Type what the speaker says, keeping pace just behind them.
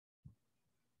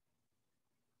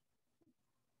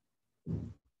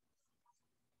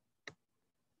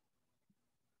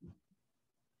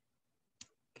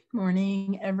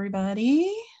Morning,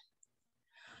 everybody.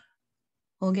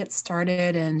 We'll get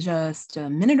started in just a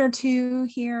minute or two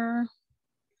here.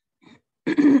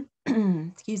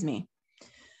 Excuse me.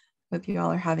 Hope you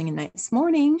all are having a nice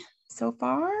morning so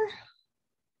far.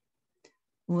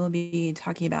 We'll be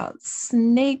talking about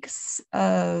snakes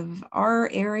of our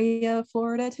area of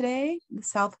Florida today, the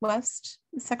southwest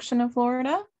section of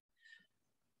Florida,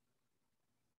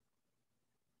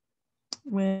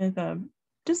 with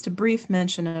just a brief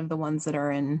mention of the ones that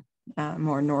are in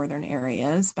more northern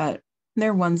areas, but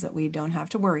they're ones that we don't have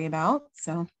to worry about,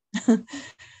 so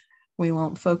we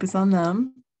won't focus on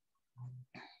them.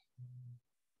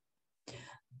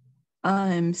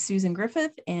 I'm Susan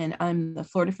Griffith, and I'm the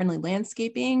Florida Friendly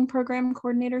Landscaping Program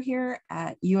Coordinator here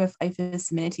at UF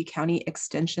IFAS Manatee County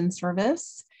Extension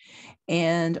Service,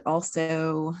 and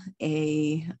also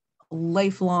a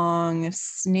lifelong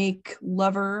snake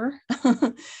lover.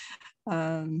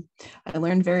 I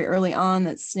learned very early on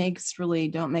that snakes really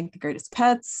don't make the greatest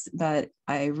pets, but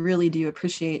I really do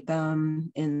appreciate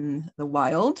them in the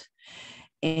wild.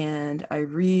 And I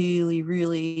really,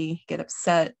 really get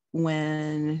upset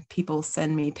when people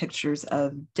send me pictures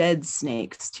of dead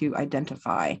snakes to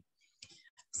identify.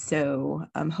 So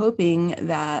I'm hoping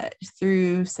that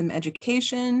through some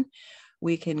education,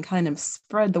 we can kind of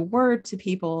spread the word to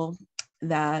people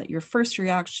that your first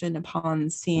reaction upon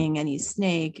seeing any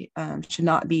snake should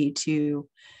not be to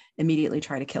immediately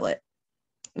try to kill it.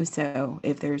 So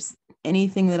if there's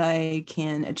anything that I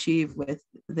can achieve with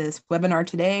this webinar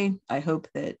today, I hope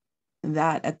that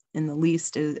in the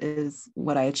least is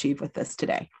what I achieve with this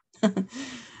today.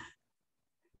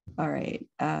 All right,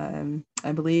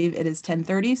 I believe it is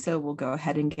 10:30, so we'll go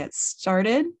ahead and get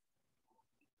started.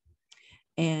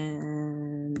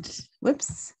 And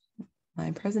whoops,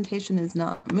 my presentation is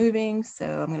not moving,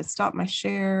 so I'm going to stop my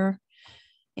share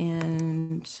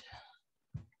and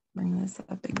bring this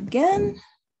up again.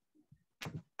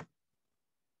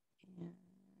 And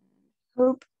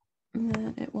hope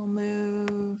that it will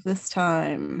move this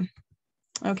time.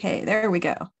 Okay, there we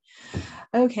go.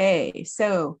 Okay,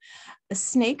 so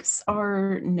snakes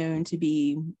are known to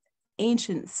be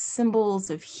ancient symbols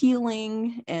of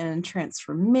healing and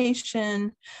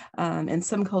transformation. In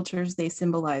some cultures, they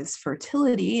symbolize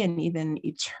fertility and even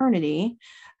eternity.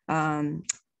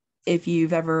 If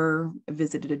you've ever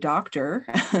visited a doctor,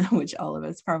 which all of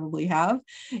us probably have,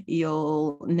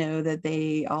 you'll know that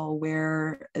they all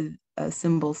wear a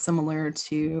symbol similar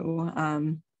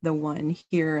to the one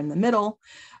here in the middle,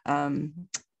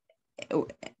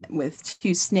 with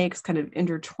two snakes kind of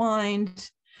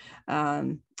intertwined.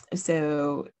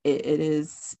 So it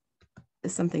is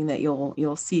something that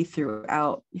you'll see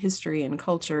throughout history and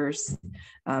cultures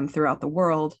throughout the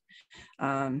world.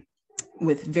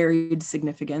 With varied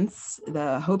significance.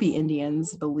 The Hopi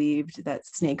Indians believed that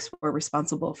snakes were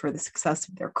responsible for the success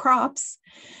of their crops.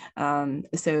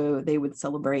 So they would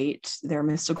celebrate their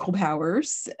mystical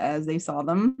powers as they saw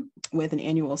them with an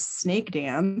annual snake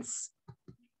dance.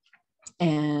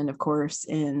 And of course,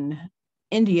 in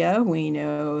India, we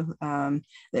know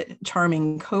that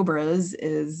charming cobras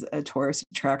is a tourist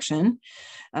attraction.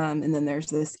 And then there's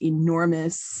this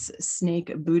enormous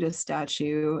snake Buddha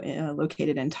statue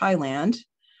located in Thailand.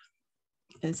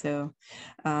 And so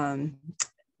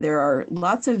there are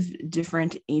lots of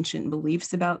different ancient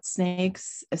beliefs about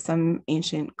snakes. Some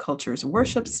ancient cultures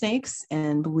worship snakes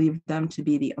and believe them to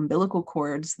be the umbilical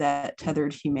cords that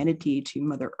tethered humanity to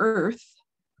Mother Earth.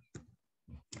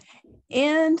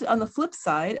 And on the flip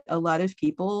side, a lot of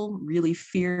people really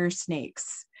fear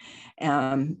snakes.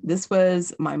 This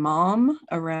was my mom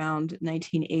around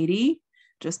 1980,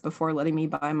 just before letting me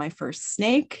buy my first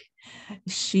snake.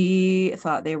 She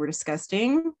thought they were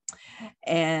disgusting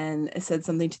and said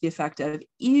something to the effect of,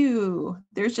 "Ew,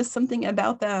 there's just something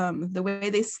about them. The way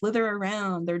they slither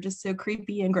around, they're just so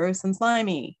creepy and gross and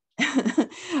slimy."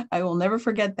 I will never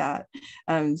forget that.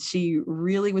 She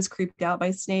really was creeped out by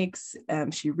snakes.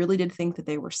 She really did think that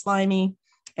they were slimy,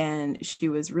 and she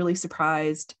was really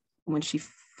surprised when she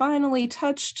finally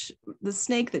touched the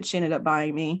snake that she ended up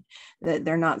buying me, that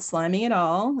they're not slimy at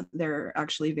all. They're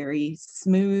actually very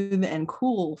smooth and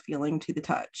cool feeling to the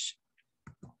touch.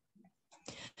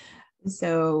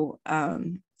 So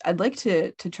I'd like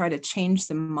to try to change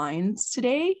some minds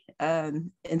today.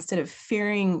 Instead of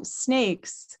fearing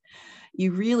snakes,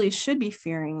 you really should be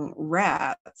fearing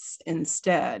rats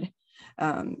instead.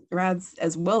 Rats,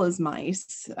 as well as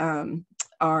mice,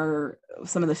 are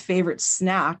some of the favorite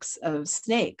snacks of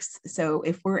snakes. So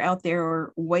if we're out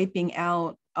there wiping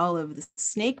out all of the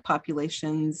snake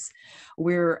populations,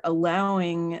 we're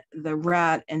allowing the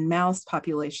rat and mouse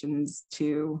populations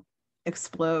to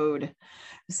explode.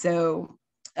 So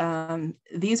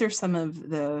these are some of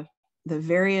the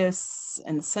various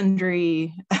and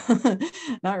sundry,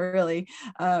 not really,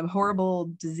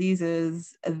 horrible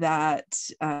diseases that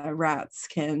rats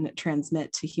can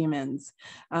transmit to humans.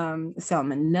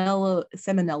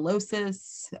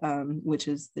 Salmonellosis, which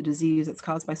is the disease that's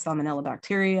caused by salmonella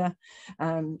bacteria,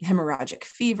 hemorrhagic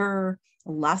fever,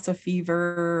 Lassa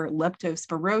fever,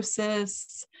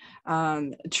 leptospirosis,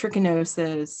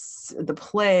 trichinosis, the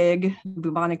plague,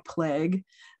 bubonic plague,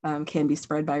 can be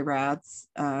spread by rats,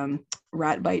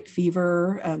 rat bite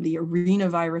fever, the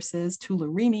arenaviruses,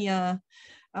 tularemia,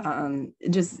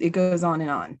 it goes on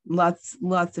and on.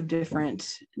 Lots of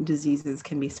different diseases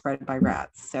can be spread by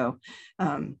rats. So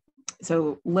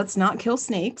let's not kill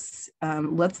snakes.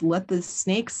 Let's let the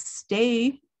snakes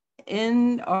stay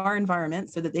in our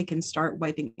environment so that they can start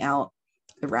wiping out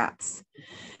the rats.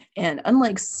 And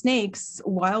unlike snakes,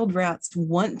 wild rats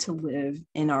want to live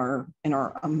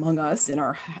among us, in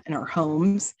our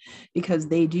homes, because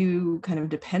they do kind of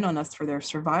depend on us for their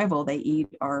survival. They eat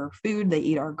our food, they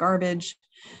eat our garbage.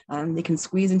 They can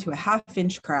squeeze into a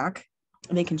 1/2-inch crack.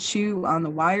 They can chew on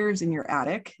the wires in your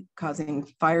attic, causing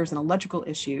fires and electrical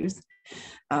issues.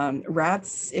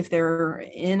 Rats, if they're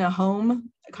in a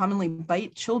home, commonly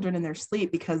bite children in their sleep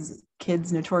because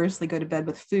kids notoriously go to bed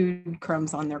with food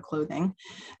crumbs on their clothing.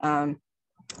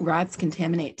 Rats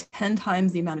contaminate 10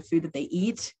 times the amount of food that they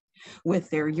eat with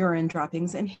their urine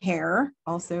droppings and hair,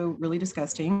 also really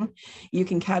disgusting. You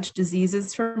can catch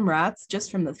diseases from rats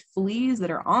just from the fleas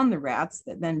that are on the rats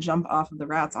that then jump off of the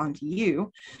rats onto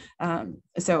you.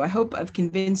 So I hope I've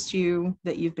convinced you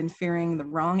that you've been fearing the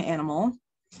wrong animal.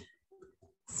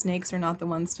 Snakes are not the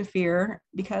ones to fear,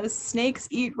 because snakes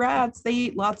eat rats. They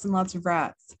eat lots and lots of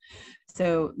rats.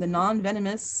 So the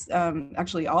non-venomous,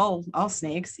 actually all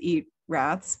snakes eat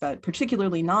rats, but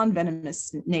particularly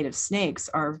non-venomous native snakes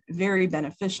are very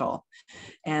beneficial,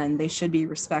 and they should be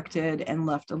respected and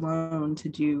left alone to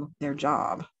do their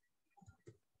job.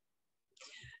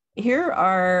 Here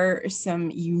are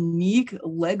some unique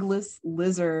legless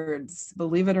lizards.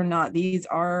 Believe it or not, these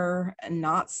are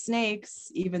not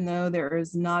snakes, even though there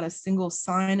is not a single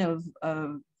sign of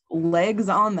legs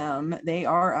on them. They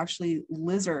are actually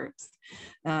lizards.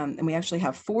 And we actually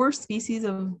have 4 species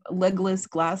of legless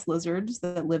glass lizards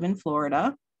that live in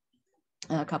Florida.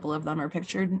 A couple of them are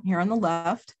pictured here on the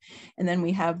left. And then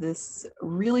we have this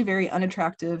really very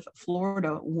unattractive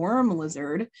Florida worm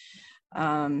lizard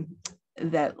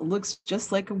that looks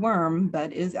just like a worm,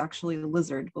 but is actually a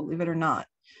lizard, believe it or not.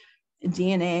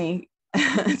 DNA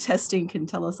testing can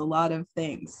tell us a lot of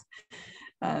things.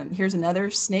 Here's another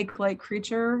snake-like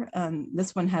creature.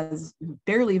 This one has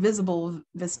barely visible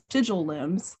vestigial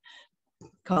limbs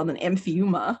called an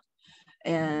Amphiuma,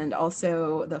 and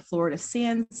also the Florida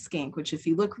sand skink, which if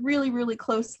you look really, really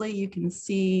closely, you can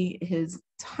see his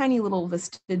tiny little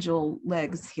vestigial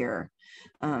legs here.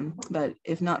 But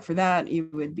if not for that, you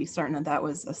would be certain that that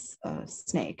was a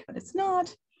snake, but it's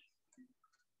not.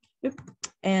 Yep.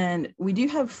 And we do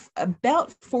have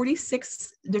about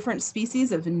 46 different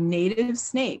species of native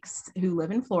snakes who live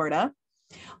in Florida.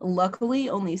 Luckily,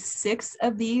 only 6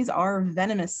 of these are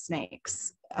venomous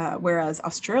snakes, whereas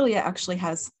Australia actually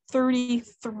has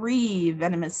 33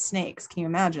 venomous snakes. Can you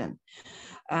imagine?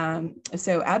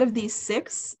 So out of these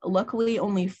 6, luckily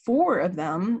only 4 of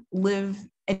them live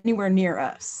anywhere near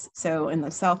us. So in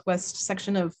the southwest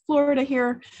section of Florida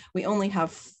here, we only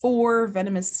have 4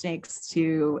 venomous snakes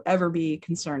to ever be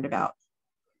concerned about.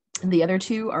 The other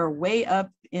 2 are way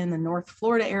up in the North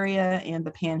Florida area and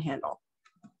the Panhandle.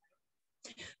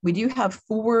 We do have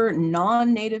 4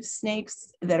 non-native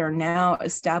snakes that are now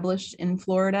established in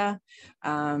Florida.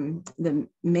 The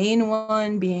main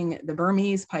one being the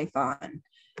Burmese python.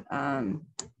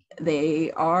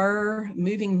 They are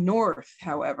moving north,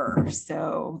 however.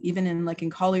 So even in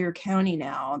Collier County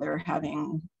now, they're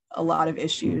having a lot of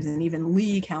issues, and even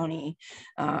Lee County,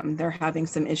 they're having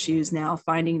some issues now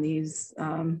finding these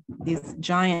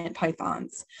giant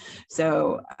pythons.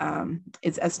 So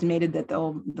it's estimated that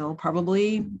they'll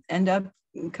probably end up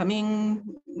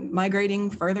migrating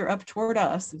further up toward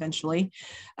us eventually.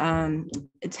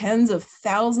 Tens of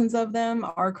thousands of them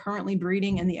are currently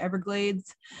breeding in the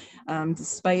Everglades,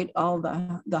 despite all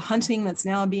the hunting that's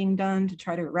now being done to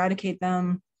try to eradicate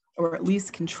them, or at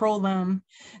least control them.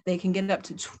 They can get up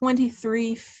to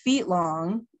 23 feet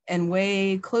long and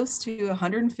weigh close to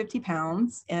 150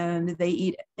 pounds. And they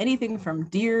eat anything from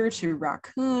deer to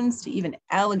raccoons to even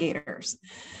alligators.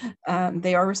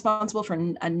 They are responsible for a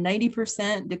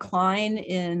 90% decline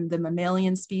in the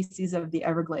mammalian species of the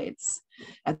Everglades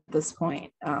at this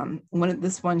point.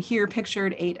 This one here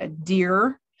pictured ate a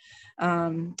deer.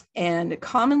 And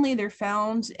commonly they're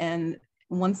found, and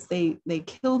once they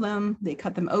kill them, they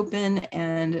cut them open,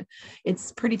 and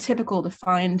it's pretty typical to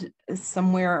find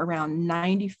somewhere around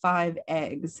 95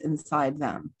 eggs inside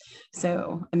them.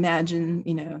 So imagine,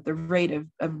 the rate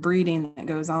of breeding that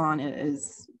goes on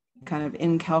is kind of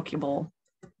incalculable.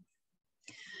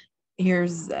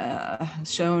 Here's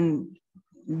shown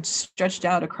stretched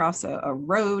out across a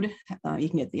road. You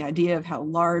can get the idea of how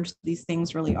large these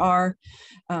things really are.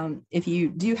 If you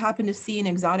do happen to see an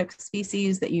exotic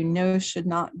species that you know should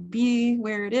not be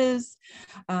where it is,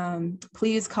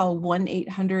 please call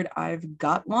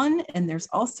 1-800-I've-GOT-ONE. And there's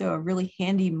also a really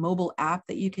handy mobile app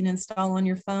that you can install on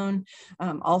your phone,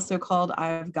 also called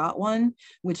I've Got One,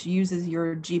 which uses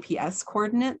your GPS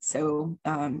coordinates. So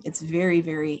it's very,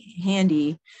 very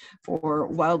handy for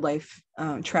wildlife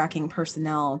tracking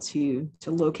personnel to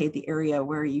locate the area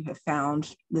where you have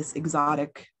found this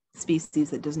exotic species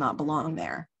that does not belong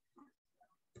there.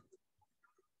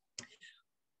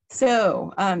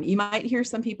 So you might hear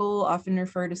some people often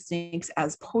refer to snakes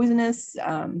as poisonous.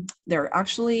 They're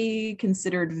actually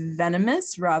considered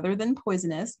venomous rather than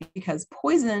poisonous, because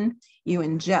poison you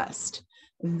ingest.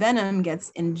 Venom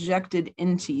gets injected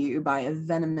into you by a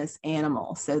venomous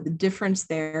animal. So the difference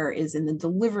there is in the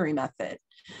delivery method.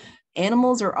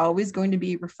 Animals are always going to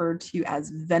be referred to as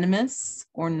venomous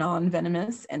or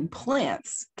non-venomous, and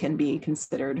plants can be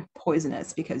considered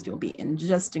poisonous because you'll be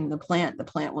ingesting the plant. The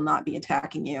plant will not be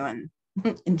attacking you and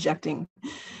injecting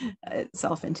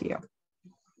itself into you.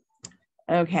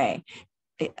 Okay.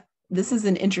 This is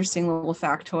an interesting little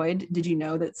factoid. Did you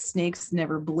know that snakes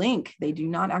never blink? They do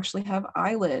not actually have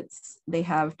eyelids. They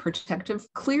have protective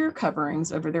clear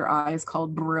coverings over their eyes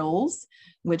called brills,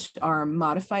 which are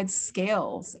modified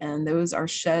scales, and those are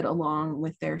shed along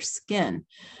with their skin.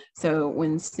 So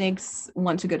when snakes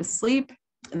want to go to sleep,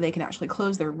 they can actually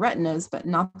close their retinas, but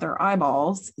not their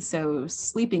eyeballs. So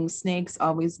sleeping snakes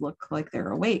always look like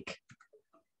they're awake.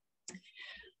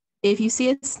 If you see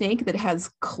a snake that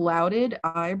has clouded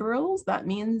eyebrows, that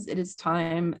means it is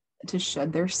time to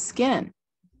shed their skin.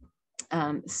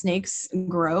 Snakes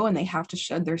grow and they have to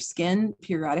shed their skin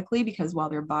periodically, because while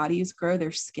their bodies grow,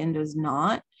 their skin does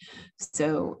not.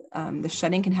 So the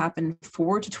shedding can happen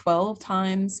 4 to 12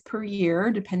 times per year,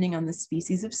 depending on the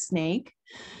species of snake.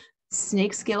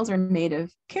 Snake scales are made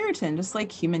of keratin, just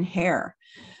like human hair.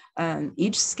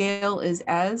 Each scale is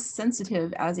as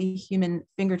sensitive as a human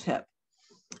fingertip.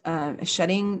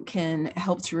 Shedding can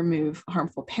help to remove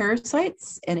harmful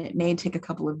parasites, and it may take a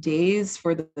couple of days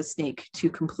for the snake to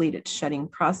complete its shedding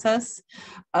process,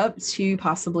 up to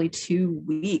possibly 2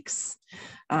 weeks.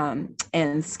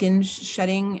 And skin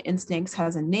shedding in snakes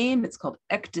has a name. It's called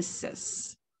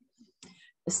ecdysis.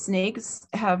 Snakes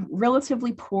have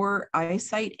relatively poor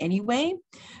eyesight anyway,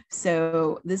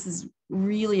 so this is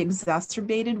really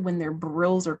exacerbated when their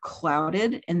brills are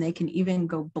clouded, and they can even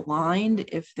go blind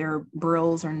if their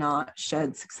brills are not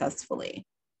shed successfully.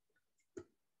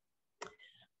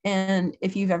 And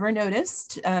if you've ever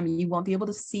noticed, you won't be able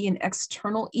to see an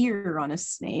external ear on a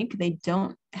snake. They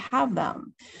don't have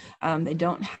them. They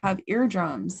don't have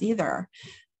eardrums either.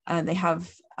 They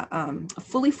have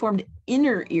fully formed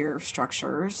inner ear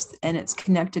structures, and it's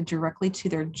connected directly to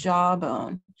their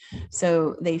jawbone.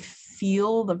 So they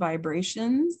feel the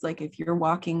vibrations. Like if you're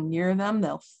walking near them,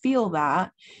 they'll feel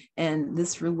that. And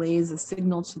this relays a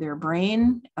signal to their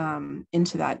brain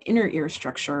into that inner ear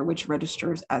structure, which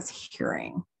registers as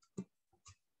hearing.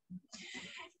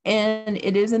 And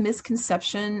it is a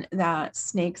misconception that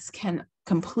snakes can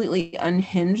completely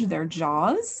unhinge their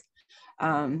jaws.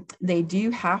 They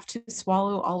do have to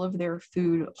swallow all of their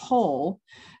food whole.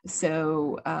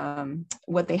 So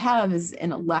what they have is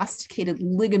an elasticated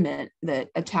ligament that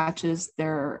attaches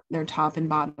their top and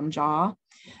bottom jaw.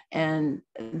 And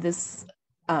this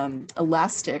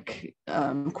elastic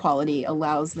quality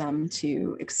allows them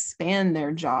to expand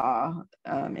their jaw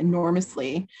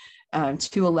enormously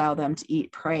to allow them to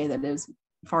eat prey that is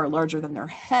far larger than their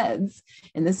heads.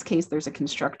 In this case, there's a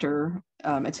constrictor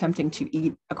attempting to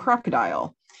eat a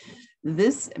crocodile.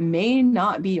 This may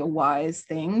not be a wise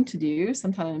thing to do.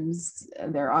 Sometimes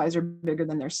their eyes are bigger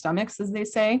than their stomachs, as they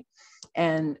say,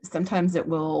 and sometimes it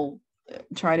will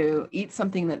try to eat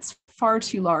something that's far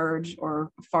too large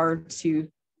or far too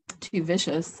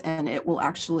vicious, and it will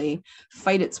actually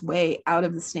fight its way out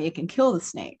of the snake and kill the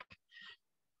snake.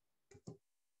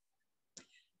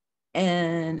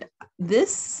 And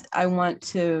this I want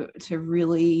to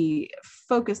really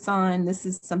focus on. This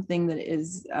is something that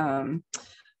is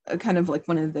kind of like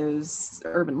one of those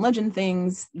urban legend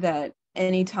things, that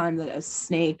anytime that a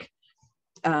snake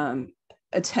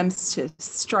attempts to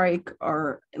strike,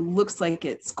 or it looks like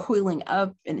it's coiling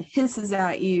up and hisses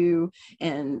at you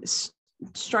and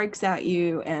strikes at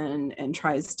you and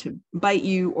tries to bite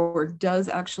you or does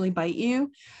actually bite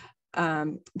you,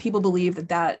 people believe that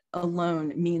that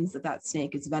alone means that that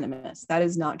snake is venomous. That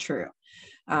is not true.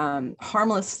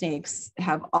 Harmless snakes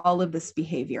have all of this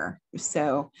behavior.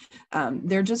 So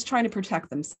they're just trying to protect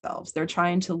themselves. They're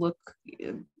trying to look,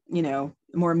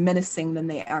 more menacing than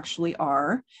they actually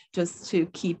are, just to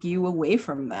keep you away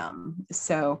from them.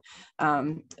 So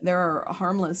there are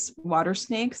harmless water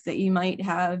snakes that you might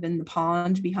have in the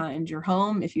pond behind your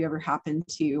home if you ever happen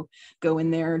to go in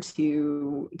there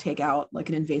to take out like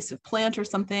an invasive plant or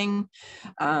something.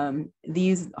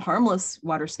 These harmless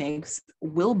water snakes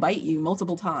will bite you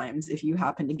multiple times if you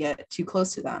happen to get too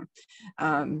close to them.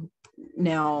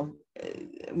 Now,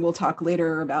 we'll talk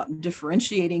later about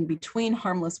differentiating between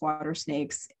harmless water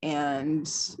snakes and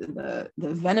the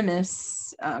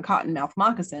venomous cottonmouth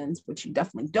moccasins, which you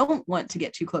definitely don't want to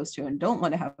get too close to and don't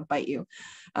want to have bite you.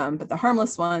 But the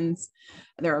harmless ones,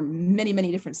 there are many,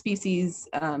 many different species,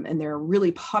 and they're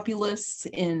really populous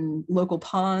in local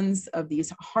ponds of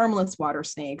these harmless water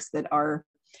snakes that are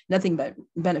nothing but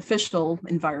beneficial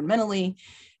environmentally,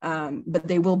 but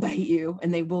they will bite you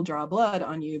and they will draw blood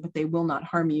on you, but they will not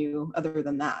harm you other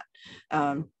than that.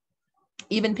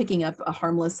 Even picking up a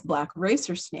harmless black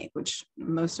racer snake, which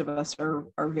most of us are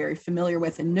very familiar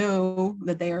with and know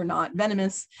that they are not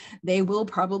venomous, they will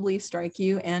probably strike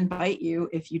you and bite you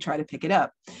if you try to pick it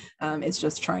up. It's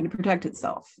just trying to protect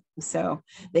itself. So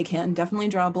they can definitely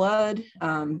draw blood.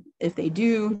 If they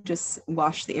do, just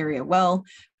wash the area well,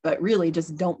 but really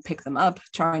just don't pick them up.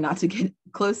 Try not to get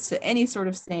close to any sort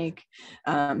of snake.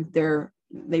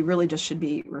 They really just should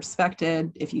be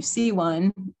respected. If you see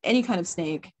one, any kind of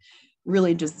snake,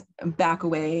 really just back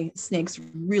away. Snakes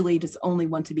really just only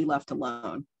want to be left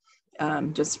alone.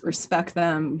 Just respect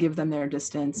them, give them their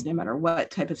distance, no matter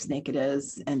what type of snake it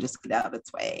is, and just get out of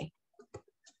its way.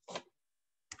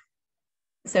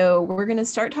 So we're going to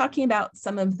start talking about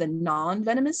some of the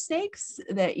non-venomous snakes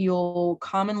that you'll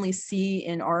commonly see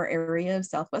in our area of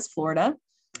Southwest Florida.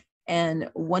 And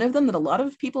one of them that a lot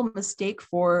of people mistake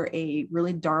for a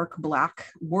really dark black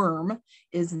worm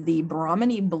is the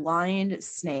Brahminy blind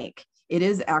snake. It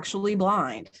is actually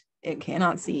blind. It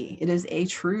cannot see. It is a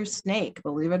true snake,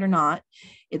 believe it or not.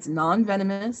 It's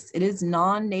non-venomous. It is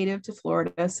non-native to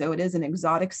Florida, so it is an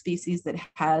exotic species that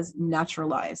has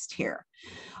naturalized here.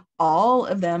 All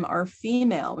of them are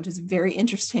female, which is very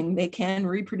interesting. They can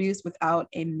reproduce without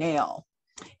a male,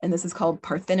 and this is called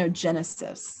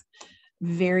parthenogenesis.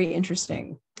 Very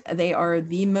interesting. They are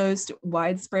the most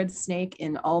widespread snake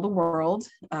in all the world.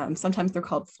 Sometimes they're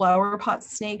called flower pot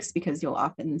snakes because you'll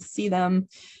often see them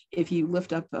if you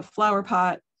lift up a flower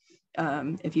pot.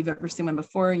 If you've ever seen one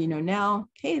before, you know now,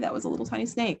 hey, that was a little tiny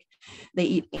snake. They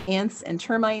eat ants and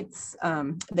termites.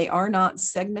 They are not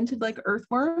segmented like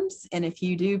earthworms. And if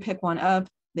you do pick one up,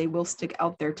 they will stick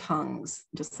out their tongues,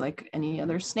 just like any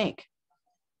other snake.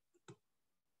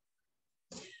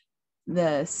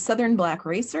 The southern black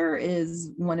racer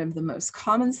is one of the most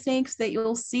common snakes that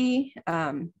you'll see.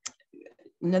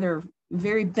 Another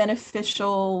very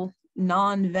beneficial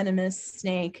non-venomous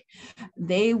snake.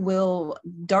 They will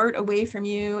dart away from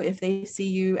you if they see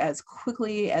you as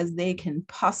quickly as they can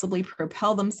possibly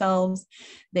propel themselves.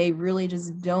 They really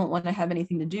just don't want to have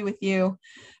anything to do with you,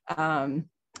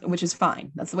 which is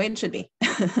fine. That's the way it should be.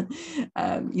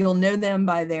 You'll know them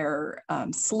by their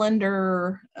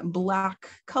slender black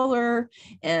color,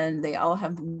 and they all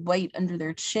have white under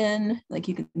their chin, like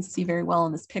you can see very well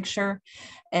in this picture.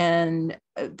 And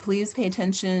please pay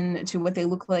attention to what they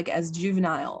look like as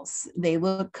juveniles. They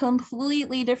look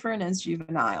completely different as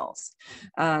juveniles.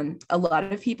 A lot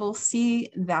of people see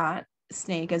that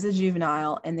snake as a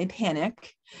juvenile and they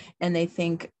panic and they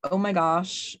think, oh my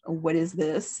gosh, what is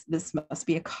this? This must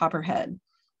be a copperhead.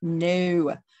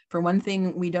 No, for one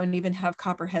thing, we don't even have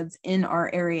copperheads in our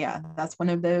area. That's one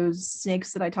of those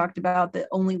snakes that I talked about that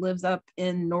only lives up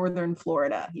in northern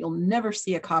Florida. You'll never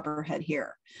see a copperhead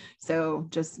here. So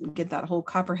just get that whole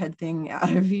copperhead thing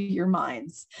out of your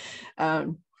minds.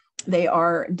 They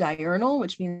are diurnal,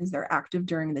 which means they're active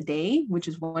during the day, which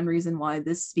is one reason why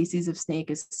this species of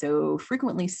snake is so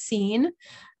frequently seen.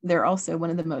 They're also one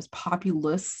of the most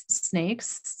populous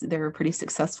snakes. They're pretty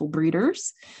successful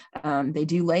breeders. They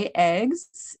do lay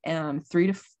eggs,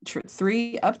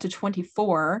 3 up to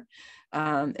 24,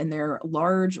 and they're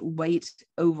large white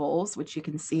ovals, which you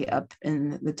can see up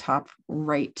in the top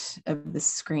right of the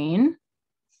screen.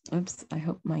 Oops, I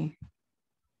hope my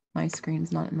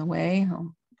screen's not in the way.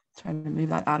 I'll try to move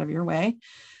that out of your way.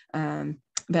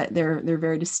 But they're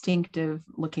very distinctive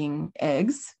looking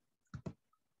eggs.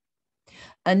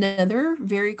 Another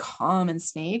very common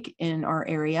snake in our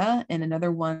area, and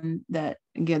another one that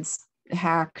gets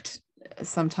hacked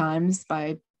sometimes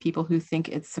by people who think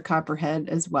it's a copperhead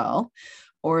as well,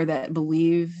 or that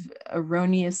believe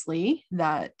erroneously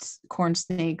that corn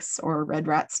snakes or red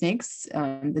rat snakes,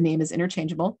 the name is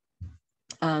interchangeable.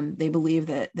 They believe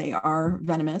that they are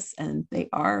venomous, and they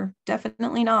are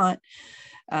definitely not.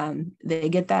 They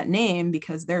get that name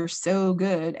because they're so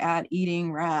good at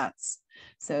eating rats.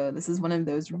 So this is one of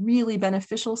those really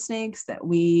beneficial snakes that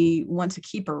we want to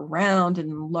keep around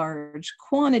in large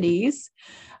quantities.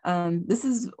 This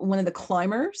is one of the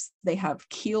climbers. They have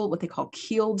what they call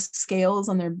keeled scales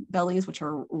on their bellies, which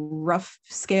are rough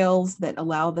scales that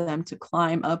allow them to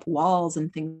climb up walls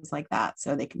and things like that.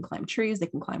 So they can climb trees, they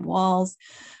can climb walls.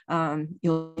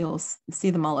 You'll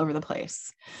see them all over the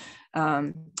place.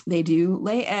 They do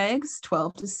lay eggs,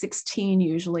 12 to 16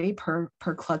 usually per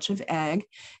clutch of egg.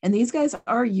 And these guys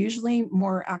are usually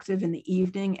more active in the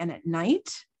evening and at night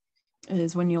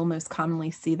is when you'll most commonly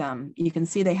see them. You can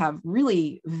see they have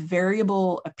really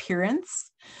variable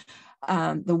appearance.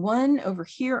 The one over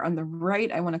here on the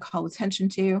right, I want to call attention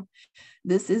to,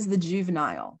 this is the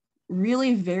juvenile.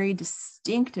 Really very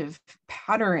distinctive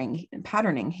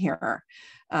patterning here.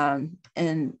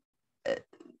 And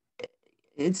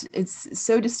it's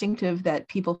so distinctive that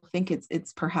people think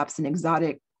it's perhaps an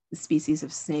exotic species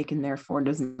of snake and therefore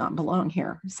does not belong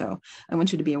here. So I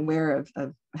want you to be aware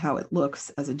of how it looks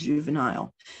as a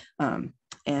juvenile. And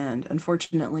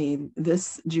unfortunately,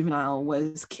 this juvenile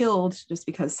was killed just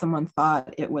because someone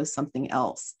thought it was something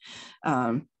else.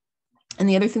 And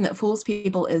the other thing that fools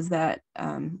people is that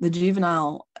the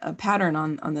juvenile pattern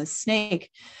on the snake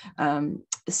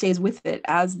stays with it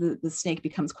as the snake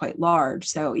becomes quite large.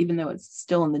 So even though it's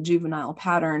still in the juvenile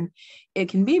pattern, it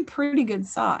can be pretty good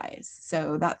size.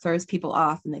 So that throws people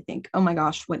off and they think, oh my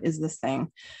gosh, what is this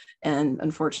thing? And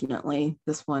unfortunately,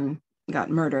 this one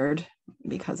got murdered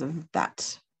because of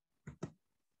that.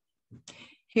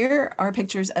 Here are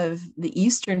pictures of the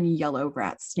eastern yellow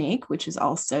rat snake, which is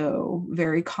also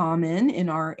very common in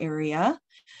our area.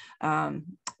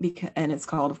 And it's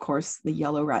called, of course, the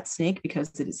yellow rat snake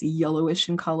because it is yellowish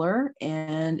in color,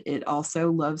 and it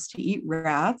also loves to eat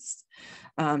rats.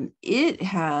 It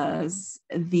has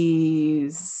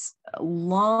these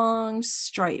long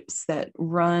stripes that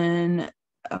run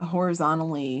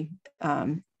horizontally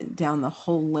down the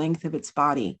whole length of its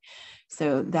body.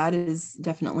 So that is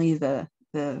definitely the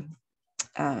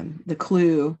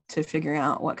clue to figuring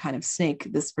out what kind of snake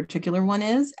this particular one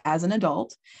is as an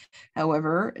adult.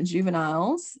 However,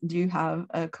 juveniles do have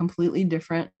a completely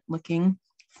different looking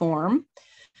form.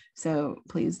 So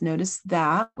please notice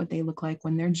that, what they look like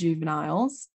when they're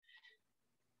juveniles.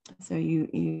 So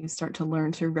you start to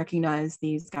learn to recognize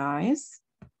these guys.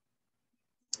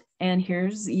 And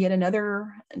here's yet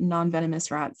another non-venomous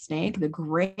rat snake, the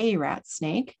gray rat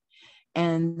snake.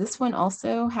 And this one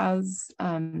also has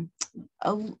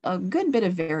a good bit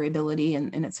of variability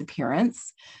in its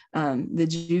appearance. The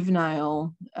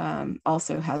juvenile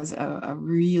also has a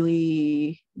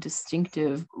really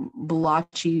distinctive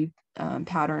blotchy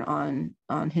pattern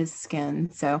on his skin.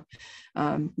 So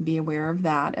be aware of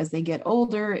that. As they get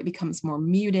older, it becomes more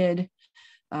muted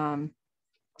and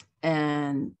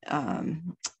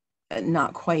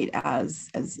not quite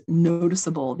as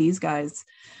noticeable. These guys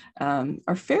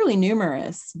are fairly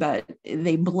numerous, but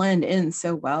they blend in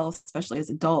so well, especially as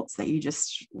adults, that you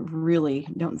just really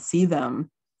don't see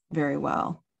them very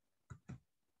well.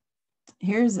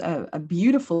 Here's a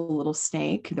beautiful little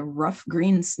snake, the rough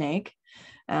green snake.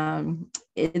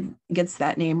 It gets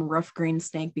that name, rough green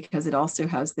snake, because it also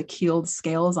has the keeled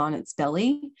scales on its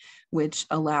belly, which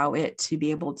allow it to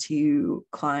be able to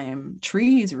climb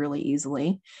trees really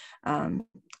easily.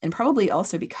 And probably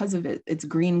also because of its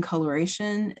green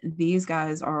coloration, these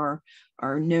guys are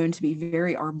known to be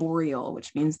very arboreal,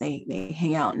 which means they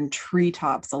hang out in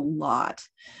treetops a lot.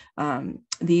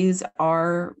 These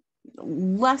are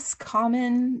less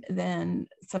common than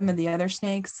some of the other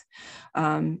snakes.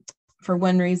 For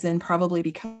one reason, probably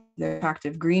because of their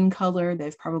attractive green color,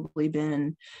 they've probably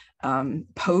been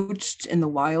poached in the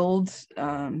wild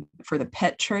for the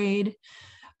pet trade.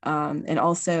 And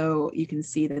also you can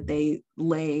see that they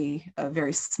lay a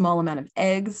very small amount of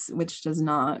eggs, which does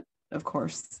not, of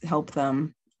course, help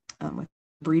them with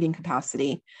breeding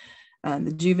capacity.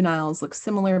 The juveniles look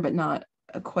similar, but not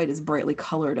quite as brightly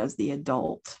colored as the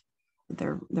adult.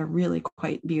 They're really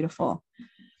quite beautiful.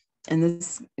 And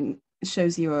this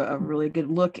shows you a really good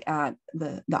look at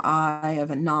the eye of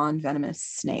a non-venomous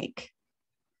snake,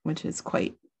 which is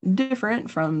quite different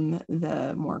from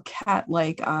the more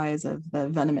cat-like eyes of the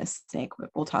venomous snake.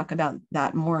 We'll talk about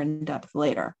that more in depth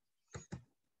later.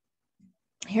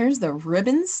 Here's the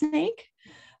ribbon snake,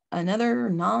 another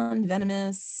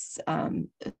non-venomous,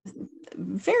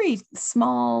 very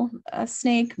small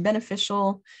snake,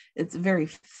 beneficial. It's a very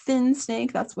thin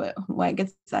snake. That's why it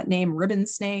gets that name, ribbon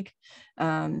snake.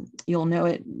 You'll know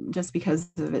it just because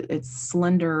of its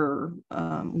slender,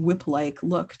 whip-like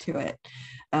look to it.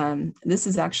 This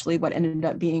is actually what ended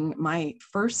up being my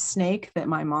first snake that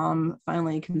my mom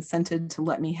finally consented to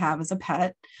let me have as a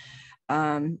pet.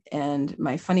 And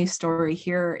my funny story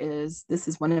here is this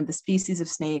is one of the species of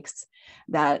snakes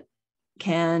that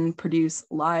can produce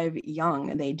live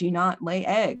young. They do not lay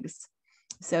eggs.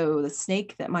 So the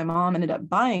snake that my mom ended up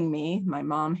buying me, my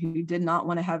mom who did not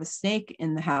want to have a snake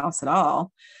in the house at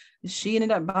all, she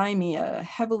ended up buying me a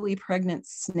heavily pregnant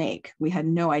snake. We had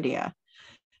no idea.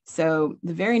 So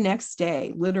the very next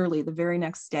day, literally the very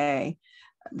next day,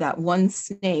 that one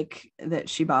snake that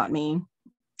she bought me,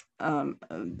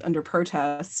 under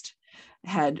protest,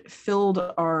 had filled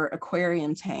our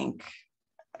aquarium tank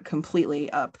completely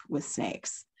up with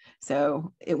snakes.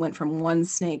 So it went from one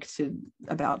snake to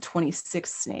about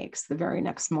 26 snakes the very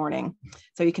next morning.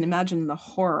 So you can imagine the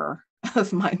horror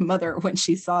of my mother when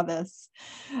she saw this.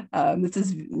 This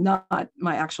is not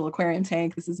my actual aquarium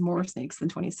tank. This is more snakes than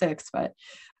 26, but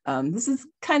this is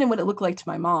kind of what it looked like to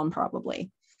my mom,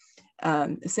 probably.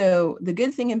 So the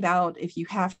good thing about if you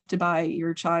have to buy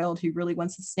your child who really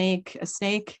wants a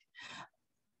snake,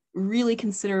 really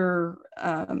consider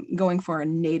going for a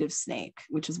native snake,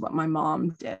 which is what my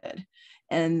mom did.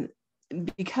 And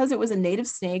because it was a native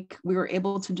snake, we were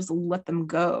able to just let them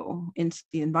go into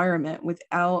the environment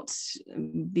without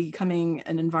becoming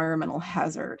an environmental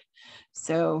hazard.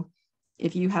 So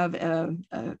if you have a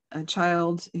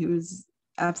child who's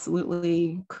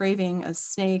absolutely craving a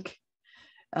snake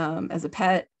as a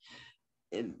pet,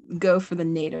 go for the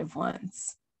native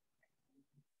ones.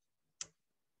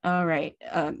 All right,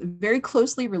 very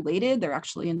closely related. They're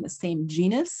actually in the same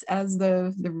genus as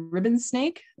the ribbon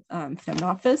snake,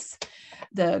 Thamnophis.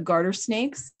 The garter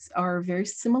snakes are very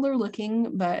similar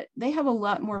looking, but they have a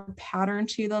lot more pattern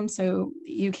to them, so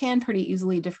you can pretty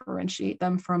easily differentiate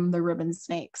them from the ribbon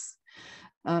snakes.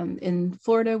 In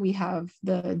Florida, we have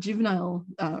the juvenile,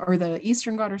 or the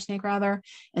eastern garter snake rather,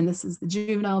 and this is the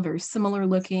juvenile, very similar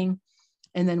looking.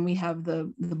 And then we have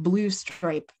the blue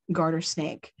stripe garter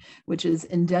snake, which is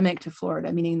endemic to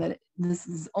Florida, meaning that this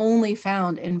is only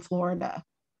found in Florida.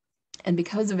 And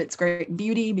because of its great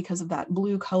beauty, because of that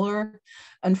blue color,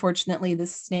 unfortunately,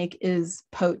 this snake is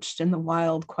poached in the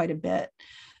wild quite a bit,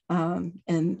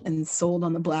 and sold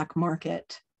on the black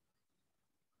market.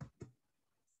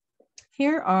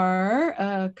 Here are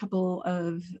a couple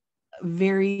of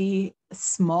very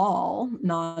small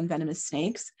non-venomous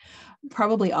snakes.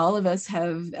 Probably all of us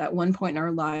have at one point in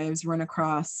our lives run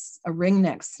across a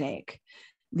ringneck snake.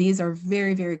 These are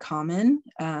very, very common.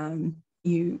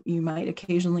 You might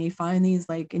occasionally find these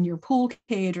like in your pool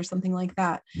cage or something like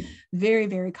that. Very,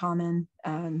 very common,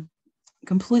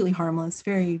 completely harmless,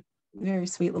 very, very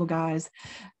sweet little guys.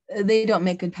 They don't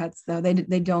make good pets though. They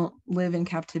don't live in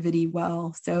captivity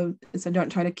well. So don't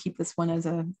try to keep this one as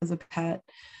a pet.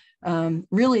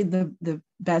 Really the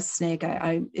best snake,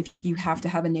 if you have to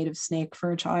have a native snake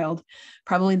for a child,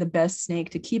 probably the best snake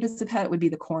to keep as a pet would be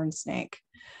the corn snake.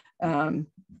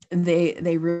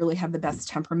 They really have the best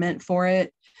temperament for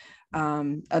it.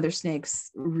 Other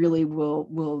snakes really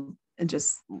will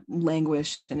just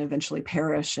languish and eventually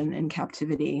perish in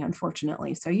captivity,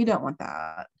 unfortunately. So you don't want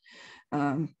that.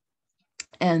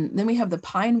 And then we have the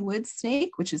pine wood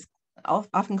snake, which is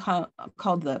often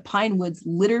called the pine woods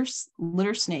litter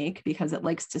snake because it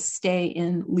likes to stay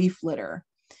in leaf litter.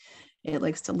 It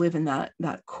likes to live in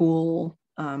that cool,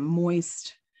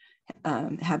 moist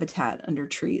habitat under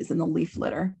trees in the leaf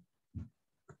litter.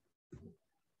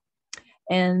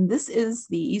 And this is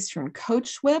the eastern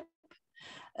coach whip.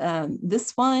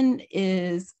 This one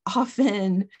is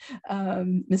often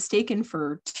mistaken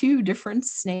for two different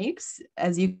snakes.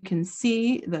 As you can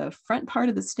see, the front part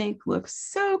of the snake looks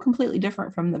so completely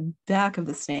different from the back of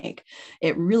the snake.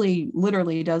 It really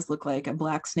literally does look like a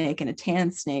black snake and a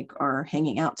tan snake are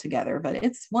hanging out together, but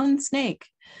it's one snake.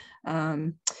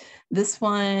 This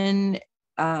one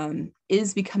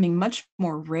is becoming much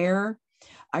more rare.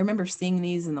 I remember seeing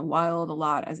these in the wild a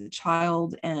lot as a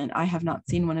child, and I have not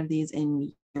seen one of these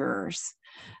in years.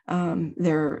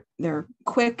 They're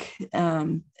quick,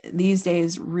 these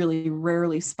days really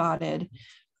rarely spotted,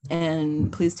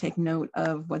 and please take note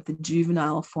of what the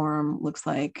juvenile form looks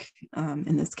like.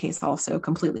 In this case, also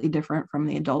completely different from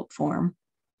the adult form.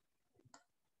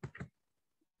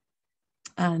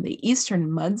 The eastern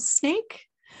mud snake.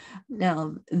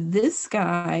 Now, this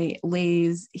guy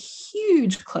lays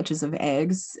huge clutches of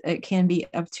eggs. It can be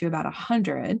up to about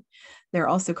 100. They're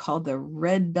also called the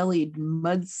red-bellied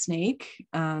mud snake.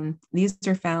 These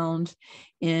are found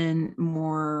in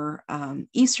more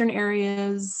eastern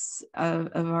areas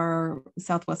of our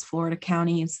Southwest Florida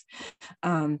counties,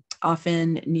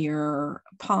 often near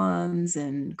ponds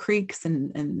and creeks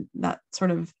and that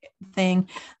sort of thing.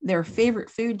 Their favorite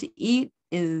food to eat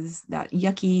is that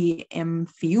yucky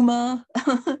amphiuma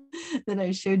that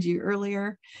I showed you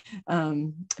earlier,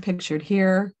 pictured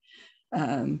here.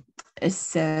 The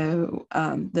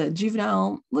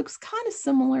juvenile looks kind of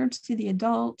similar to the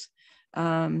adult.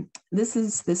 This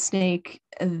is the snake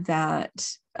that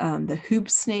the hoop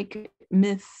snake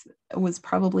myth was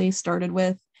probably started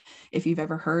with. If you've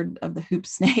ever heard of the hoop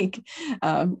snake,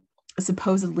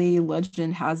 supposedly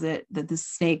legend has it that this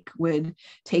snake would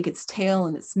take its tail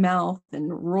in its mouth and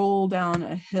roll down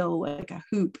a hill like a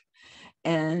hoop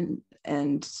and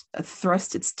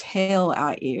thrust its tail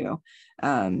at you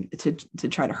to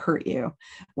try to hurt you.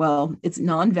 Well, it's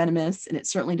non-venomous and it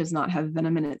certainly does not have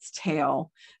venom in its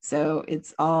tail. So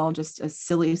it's all just a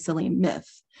silly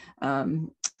myth.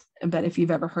 But if you've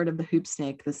ever heard of the hoop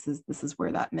snake, this is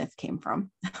where that myth came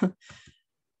from.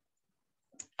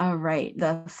 All right,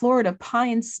 the Florida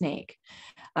pine snake.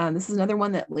 This is another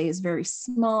one that lays very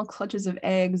small clutches of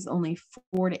eggs, only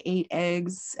 4 to 8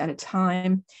 eggs at a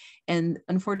time. And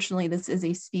unfortunately, this is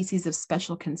a species of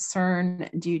special concern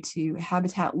due to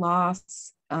habitat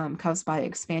loss caused by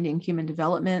expanding human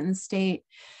development in the state.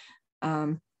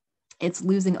 It's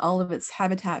losing all of its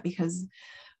habitat because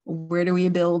where do we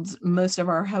build most of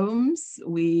our homes?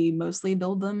 We mostly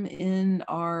build them in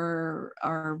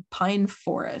our pine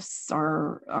forests,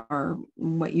 our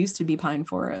what used to be pine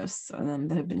forests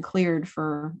that have been cleared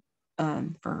for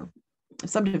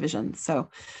subdivisions.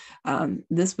 So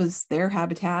this was their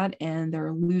habitat and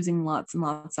they're losing lots and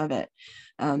lots of it.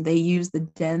 They use the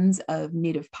dens of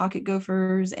native pocket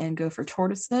gophers and gopher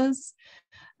tortoises.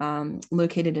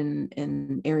 Located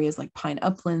in areas like pine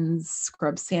uplands,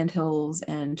 scrub sandhills,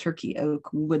 and turkey oak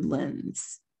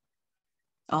woodlands.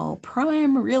 All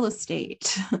prime real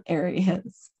estate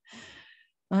areas,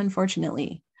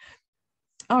 unfortunately.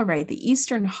 All right, the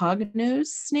eastern hognose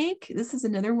snake. This is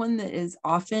another one that is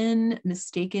often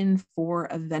mistaken for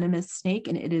a venomous snake,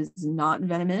 and it is not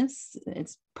venomous.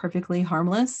 It's perfectly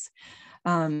harmless.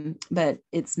 But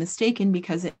it's mistaken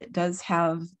because it does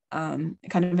have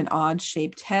kind of an odd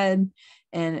shaped head,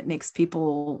 and it makes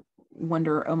people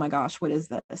wonder, oh my gosh, what is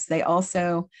this? They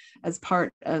also, as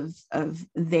part of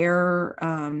their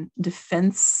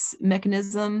defense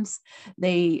mechanisms,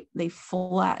 they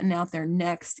flatten out their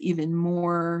necks even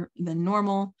more than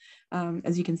normal.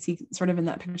 As you can see sort of in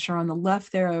that picture on the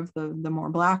left there of the more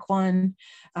black one.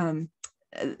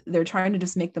 They're trying to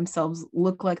just make themselves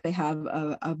look like they have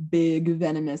a big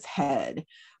venomous head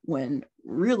when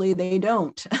really they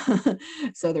don't.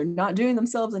 So they're not doing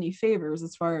themselves any favors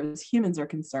as far as humans are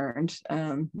concerned,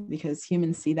 because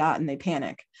humans see that and they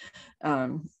panic.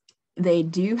 They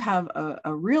do have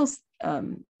a real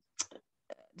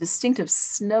distinctive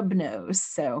snub nose.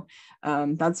 So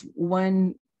that's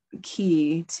one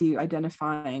key to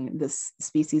identifying this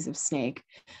species of snake.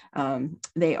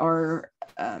 They are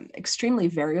extremely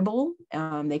variable.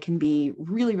 They can be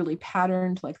really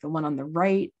patterned, like the one on the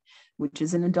right, which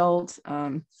is an adult,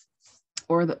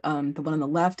 or the one on the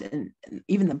left, and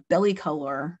even the belly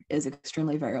color is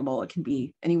extremely variable. It can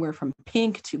be anywhere from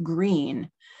pink to green.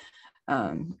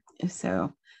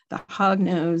 So the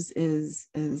hognose is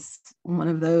one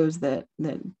of those that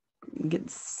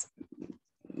gets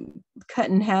cut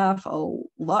in half a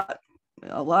lot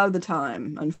of the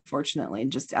time, unfortunately,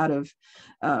 just out of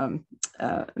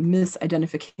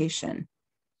misidentification.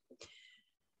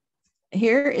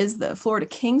 Here is the Florida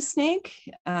king snake.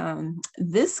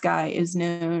 This guy is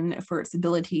known for its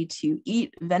ability to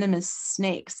eat venomous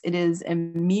snakes. It is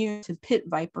immune to pit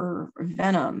viper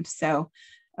venom. So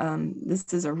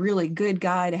this is a really good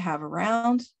guy to have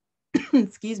around.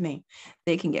 Excuse me.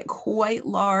 They can get quite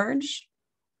large.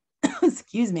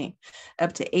 Excuse me,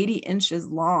 up to 80 inches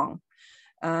long.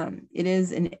 It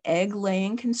is an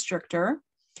egg-laying constrictor.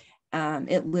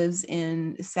 It lives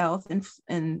in South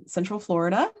and Central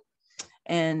Florida,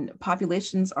 and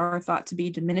populations are thought to be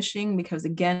diminishing because,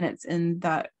 again, it's in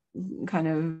that kind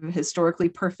of historically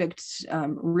perfect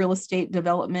real estate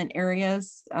development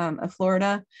areas of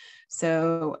Florida.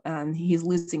 So he's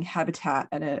losing habitat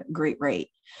at a great rate.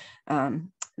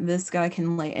 This guy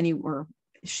can lay anywhere.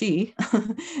 she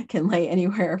can lay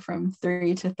anywhere from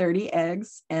 3 to 30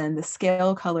 eggs, and the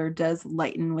scale color does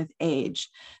lighten with age.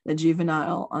 The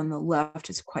juvenile on the left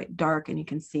is quite dark, and you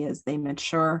can see as they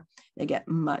mature, they get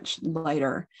much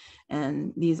lighter.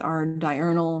 And these are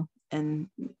diurnal, and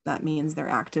that means they're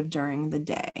active during the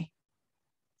day.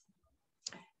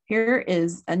 Here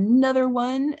is another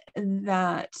one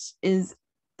that is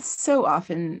so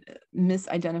often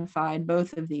misidentified,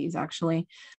 both of these actually.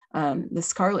 The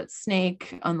scarlet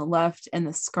snake on the left and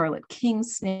the scarlet king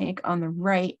snake on the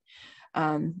right.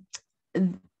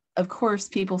 Of course,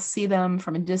 people see them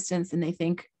from a distance and they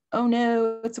think, oh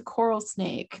no, it's a coral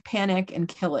snake, panic and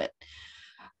kill it.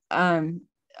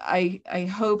 I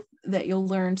hope that you'll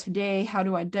learn today how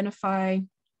to identify,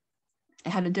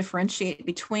 how to differentiate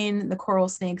between the coral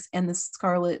snakes and the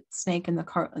scarlet snake and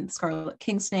the scarlet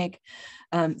king snake,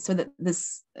 so that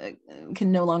this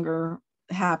can no longer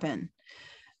happen.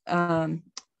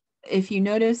 If you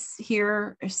notice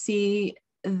here, see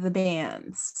the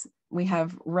bands. We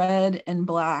have red and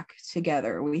black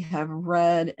together. We have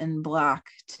red and black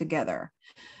together.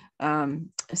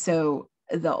 So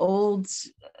the old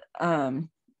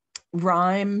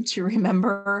rhyme to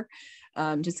remember,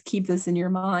 just keep this in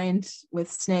your mind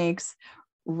with snakes: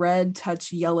 red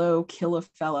touch yellow, kill a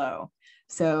fellow.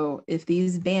 So if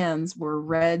these bands were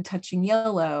red touching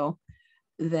yellow,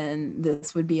 then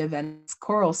this would be a venomous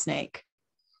coral snake.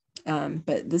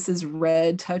 But this is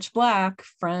red touch black,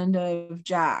 friend of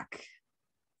Jack.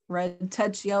 Red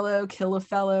touch yellow, kill a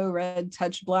fellow. Red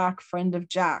touch black, friend of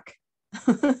Jack.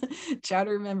 Try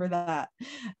to remember that.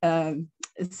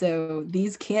 So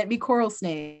these can't be coral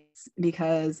snakes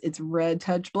because it's red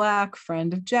touch black,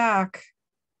 friend of Jack.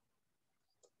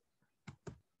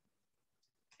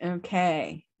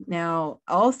 Okay, now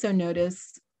also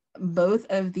notice both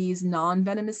of these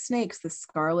non-venomous snakes, the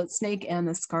scarlet snake and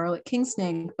the scarlet king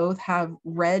snake, both have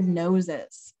red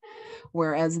noses,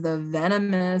 whereas the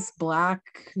venomous black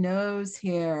nose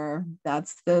here,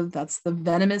 that's the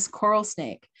venomous coral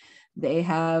snake. They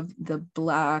have the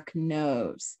black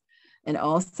nose. And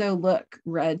also look,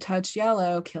 red touch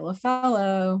yellow, kill a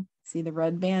fellow. See the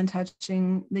red band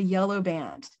touching the yellow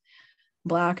band.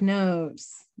 Black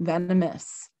nose,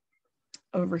 venomous.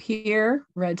 Over here,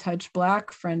 red touch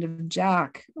black, friend of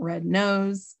Jack. Red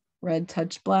nose, red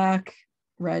touch black,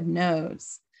 red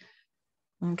nose.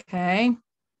 Okay.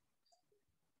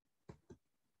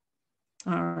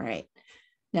 All right.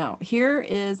 Now, here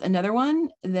is another one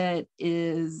that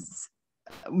is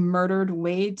murdered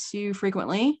way too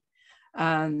frequently.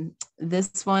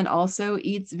 This one also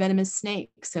eats venomous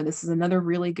snakes. So this is another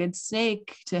really good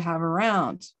snake to have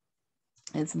around.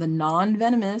 It's the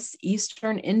non-venomous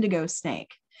eastern indigo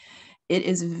snake. It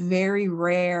is very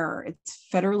rare. It's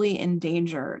federally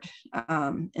endangered.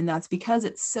 And that's because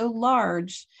it's so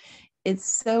large. It's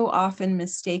so often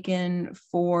mistaken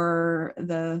for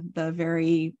the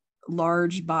very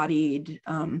large-bodied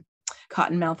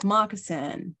cottonmouth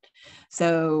moccasin.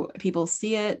 So people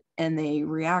see it and they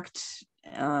react,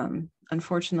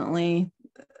 unfortunately,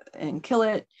 and kill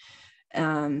it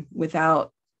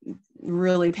without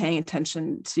really paying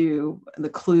attention to the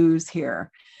clues here.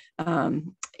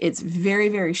 It's very,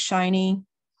 very shiny.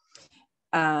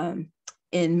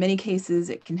 In many cases,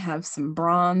 it can have some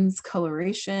bronze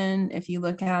coloration. If you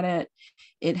look at it,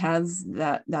 it has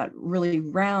that really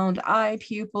round eye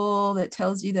pupil that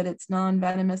tells you that it's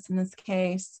non-venomous in this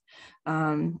case.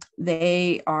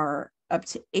 They are up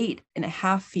to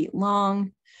 8.5 feet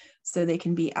long. So they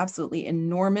can be absolutely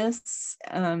enormous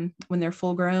when they're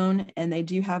full grown, and they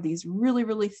do have these really,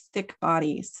 really thick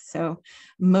bodies. So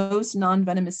most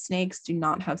non-venomous snakes do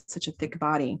not have such a thick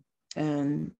body,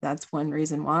 and that's one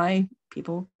reason why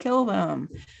people kill them.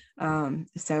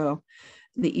 So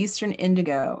the eastern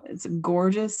indigo, it's a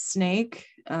gorgeous snake,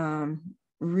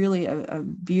 really a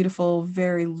beautiful,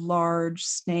 very large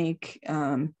snake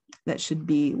that should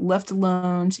be left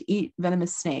alone to eat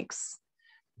venomous snakes.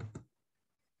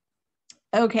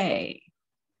 Okay,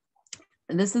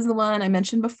 this is the one I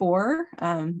mentioned before.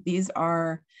 These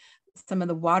are some of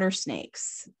the water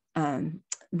snakes.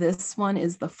 This one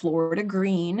is the Florida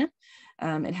green.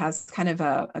 It has kind of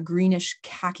a greenish,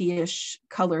 khaki-ish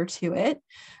color to it.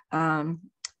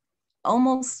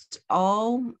 Almost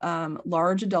all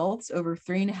large adults over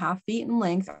 3.5 feet in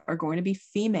length are going to be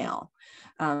female.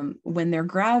 When they're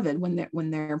gravid, when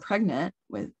they're pregnant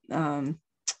with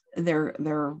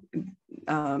their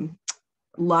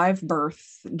live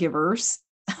birth givers.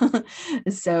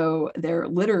 So their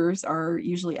litters are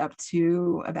usually up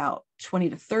to about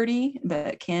 20 to 30,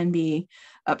 but can be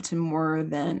up to more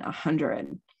than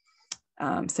 100.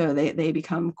 So they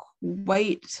become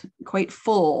quite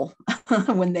full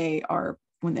when they are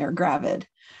when they're gravid.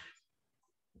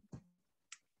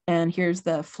 And here's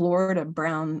the Florida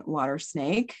brown water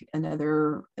snake,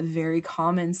 another very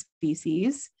common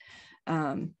species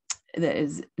that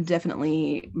is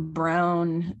definitely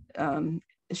brown,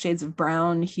 shades of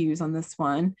brown hues on this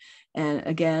one. And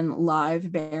again, live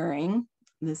bearing.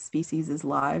 This species is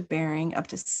live bearing up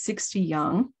to 60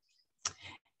 young.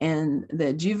 And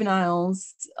the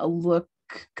juveniles look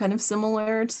kind of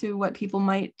similar to what people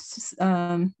might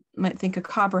think a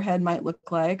copperhead might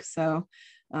look like. So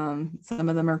some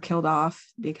of them are killed off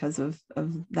because of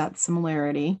that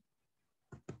similarity.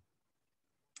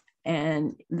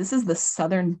 And this is the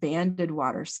southern banded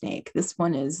water snake. This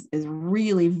one is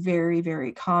really very,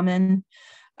 very common.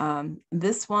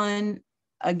 This one,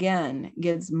 again,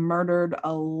 gets murdered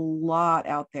a lot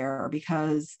out there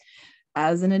because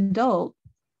as an adult,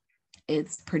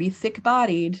 it's pretty thick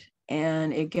bodied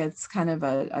and it gets kind of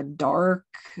a dark,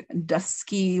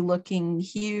 dusky looking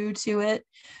hue to it.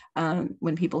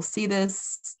 When people see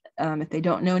this, if they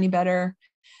don't know any better,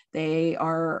 they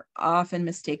are often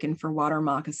mistaken for water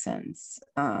moccasins,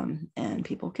 and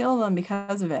people kill them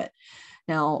because of it.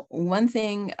 Now, one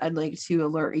thing I'd like to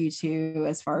alert you to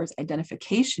as far as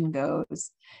identification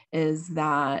goes is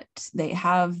that they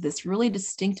have this really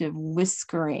distinctive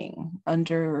whiskering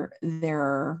under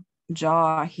their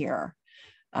jaw here.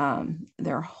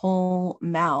 Their whole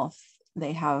mouth,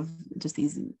 they have just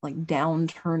these like down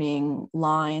turning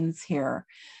lines here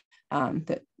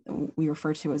that we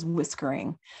refer to as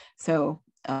whiskering. So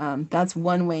that's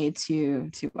one way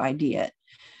to ID it.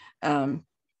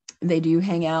 They do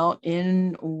hang out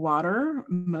in water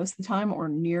most of the time or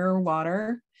near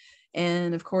water.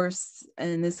 And of course,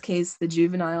 in this case, the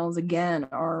juveniles, again,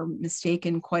 are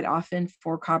mistaken quite often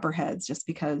for copperheads just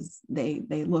because they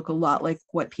look a lot like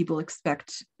what people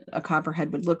expect a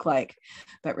copperhead would look like.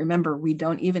 But remember, we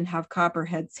don't even have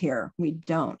copperheads here. We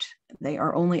don't. They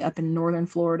are only up in northern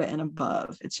Florida and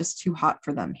above. It's just too hot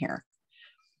for them here.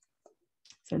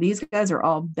 So these guys are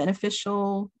all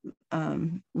beneficial,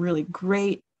 really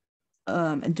great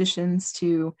additions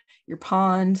to your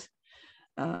pond.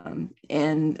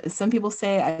 And some people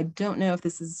say, I don't know if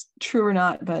this is true or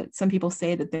not, but some people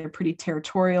say that they're pretty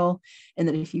territorial and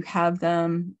that if you have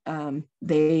them,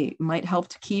 they might help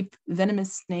to keep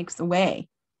venomous snakes away.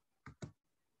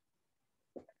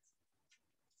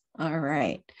 All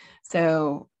right.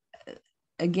 So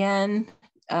again,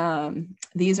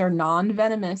 these are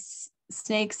non-venomous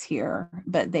snakes here,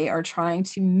 but they are trying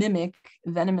to mimic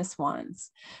venomous ones.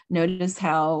 Notice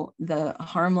how the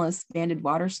harmless banded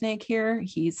water snake here,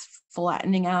 he's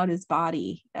flattening out his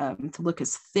body to look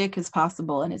as thick as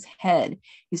possible, and his head,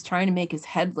 he's trying to make his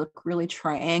head look really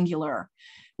triangular,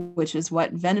 which is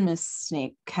what venomous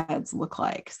snake heads look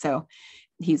like. So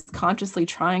he's consciously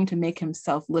trying to make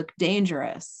himself look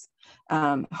dangerous,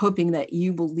 hoping that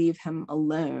you will leave him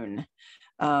alone.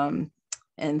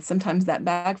 And sometimes that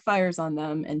backfires on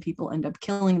them and people end up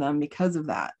killing them because of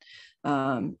that.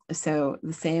 So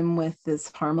the same with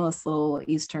this harmless little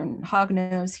Eastern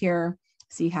hognose here.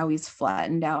 See how he's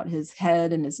flattened out his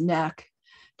head and his neck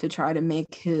to try to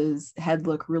make his head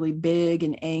look really big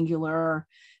and angular,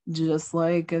 just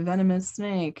like a venomous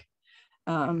snake.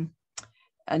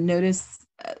 Notice,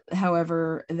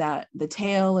 however, that the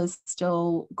tail is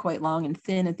still quite long and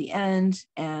thin at the end,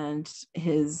 and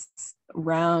his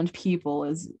round pupil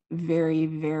is very,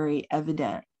 very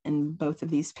evident in both of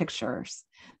these pictures.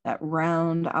 That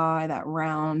round eye, that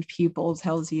round pupil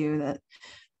tells you that,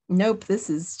 nope, this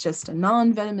is just a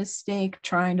non-venomous snake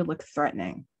trying to look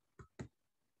threatening.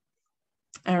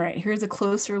 All right, here's a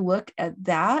closer look at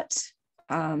that.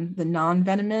 The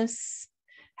non-venomous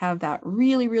have that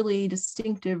really, really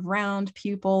distinctive round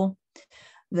pupil.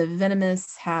 The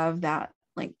venomous have that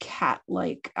like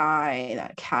cat-like eye,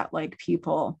 that cat-like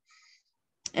pupil.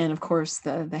 And of course,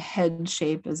 the head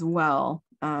shape as well.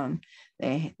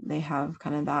 They have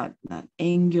kind of that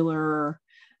angular,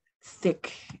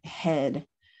 thick head.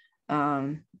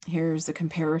 Here's a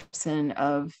comparison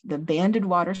of the banded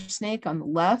water snake on the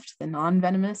left, the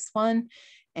non-venomous one,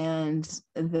 and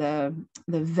the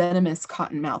venomous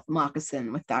cottonmouth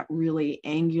moccasin with that really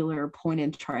angular,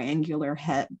 pointed, triangular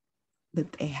head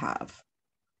that they have.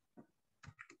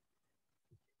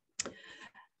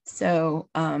 So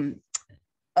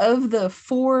of the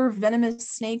 4 venomous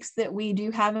snakes that we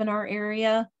do have in our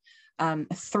area,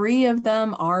 3 of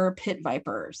them are pit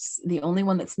vipers. The only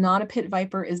one that's not a pit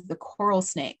viper is the coral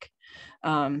snake.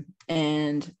 And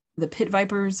the pit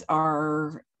vipers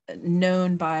are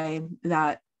known by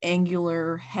that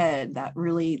angular head, that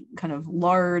really kind of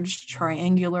large,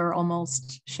 triangular,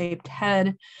 almost shaped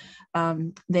head.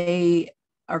 They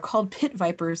are called pit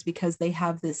vipers because they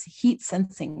have this heat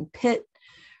sensing pit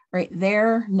right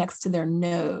there next to their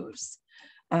nose.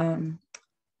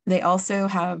 They also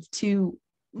have two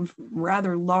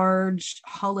rather large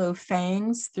hollow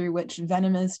fangs through which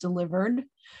venom is delivered.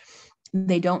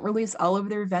 They don't release all of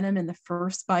their venom in the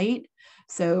first bite,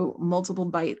 so multiple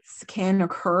bites can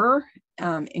occur,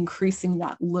 increasing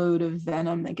that load of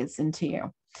venom that gets into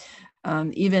you.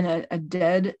 Even a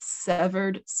dead,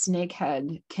 severed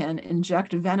snakehead can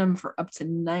inject venom for up to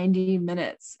 90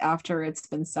 minutes after it's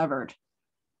been severed.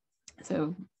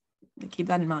 So keep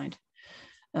that in mind.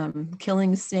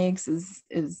 Killing snakes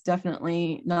is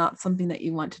definitely not something that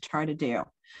you want to try to do.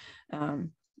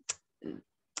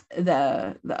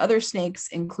 The other snakes,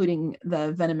 including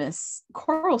the venomous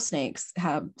coral snakes,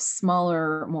 have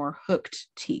smaller, more hooked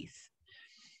teeth.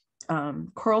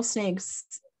 Coral snakes,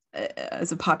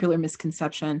 as a popular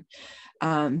misconception,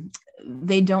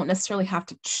 they don't necessarily have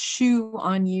to chew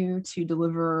on you to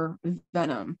deliver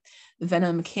venom.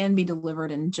 Venom can be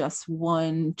delivered in just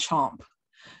one chomp.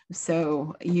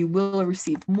 So you will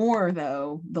receive more,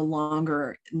 though, the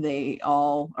longer they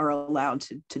all are allowed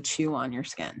to chew on your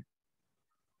skin.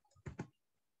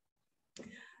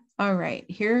 All right,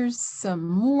 here's some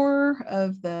more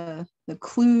of the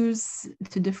clues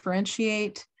to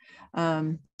differentiate.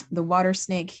 The water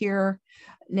snake here.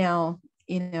 Now,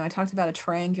 I talked about a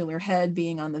triangular head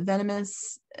being on the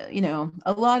venomous.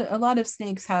 A lot of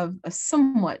snakes have a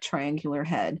somewhat triangular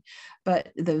head,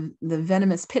 but the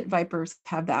venomous pit vipers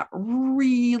have that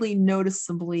really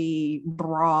noticeably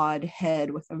broad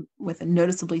head with a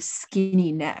noticeably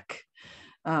skinny neck.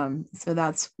 So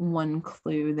that's one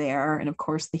clue there. And of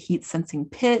course, the heat sensing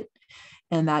pit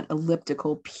and that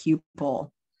elliptical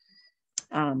pupil.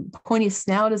 Pointy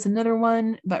snout is another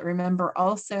one, but remember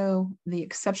also the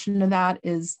exception to that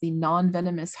is the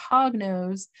non-venomous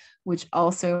hognose, which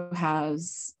also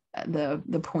has the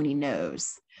pointy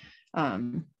nose.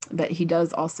 But he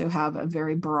does also have a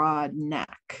very broad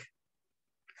neck.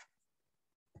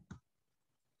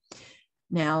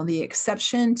 Now, the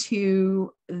exception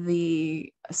to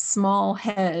the small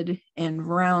head and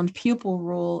round pupil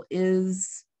rule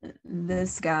is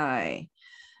this guy.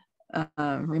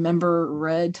 Remember,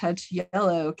 red touch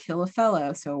yellow, kill a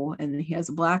fellow. So, and he has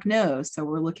a black nose. So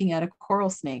we're looking at a coral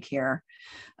snake here.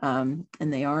 And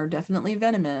they are definitely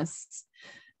venomous.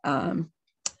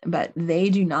 But they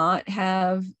do not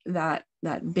have that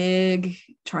big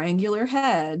triangular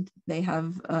head. They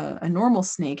have a normal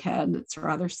snake head that's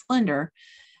rather slender.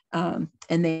 And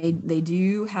they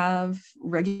do have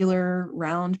regular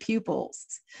round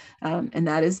pupils. And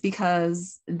that is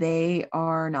because they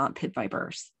are not pit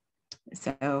vipers.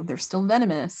 So they're still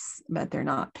venomous, but they're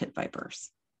not pit vipers.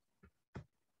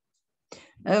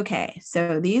 Okay,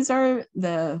 so these are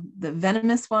the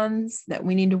venomous ones that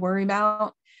we need to worry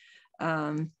about.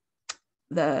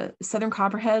 The southern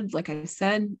copperhead, like I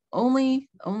said, only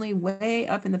way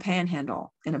up in the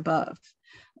panhandle and above.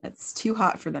 It's too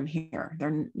hot for them here.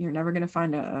 You're never going to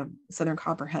find a southern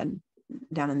copperhead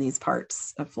down in these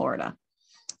parts of Florida.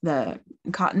 The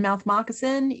cottonmouth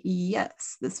moccasin,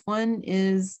 yes, this one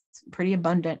is pretty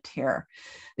abundant here.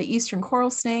 The eastern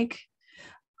coral snake,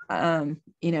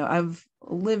 I've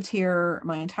lived here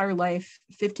my entire life,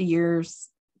 50 years.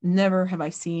 Never have I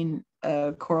seen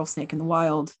a coral snake in the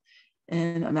wild,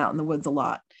 and I'm out in the woods a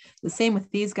lot. The same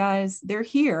with these guys. They're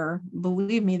here.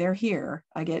 Believe me, they're here.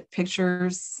 I get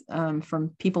pictures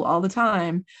from people all the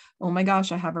time. Oh my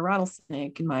gosh, I have a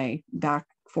rattlesnake in my back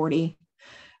 40.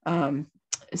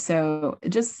 So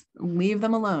just leave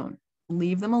them alone.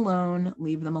 Leave them alone.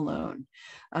 Leave them alone.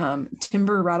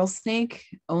 Timber rattlesnake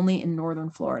only in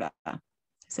northern Florida.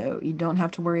 So you don't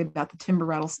have to worry about the timber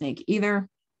rattlesnake either.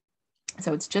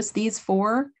 So it's just these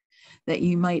four that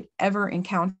you might ever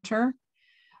encounter.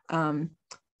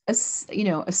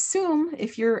 Assume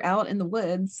if you're out in the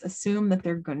woods, assume that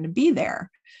they're going to be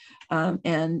there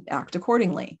and act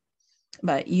accordingly.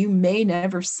 But you may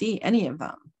never see any of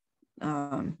them.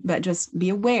 But just be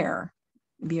aware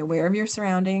of your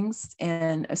surroundings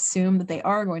and assume that they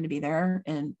are going to be there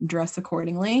and dress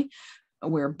accordingly.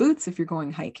 Wear boots if you're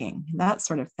going hiking, that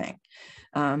sort of thing.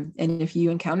 And if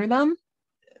you encounter them,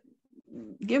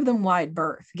 give them wide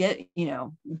berth.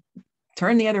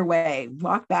 Turn the other way,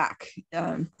 walk back.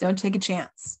 Don't take a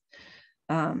chance.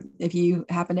 If you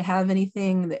happen to have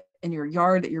anything that in your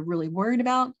yard that you're really worried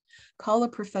about, call a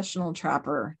professional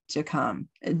trapper to come.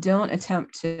 Don't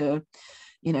attempt to,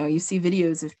 you see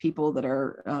videos of people that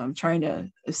are trying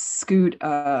to scoot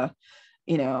a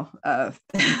you know,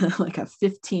 like a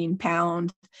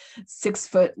 15-pound,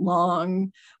 6-foot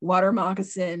long water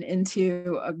moccasin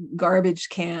into a garbage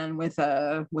can with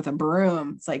a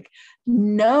broom. It's like,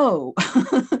 no,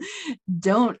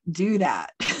 don't do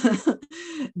that.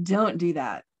 Don't do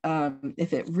that.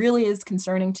 If it really is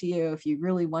concerning to you, if you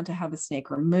really want to have a snake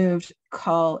removed,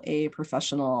 call a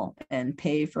professional and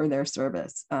pay for their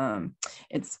service.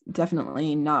 It's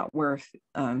definitely not worth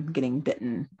getting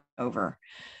bitten over.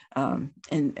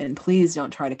 And please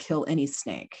don't try to kill any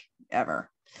snake ever.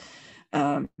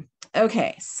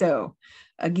 Okay, so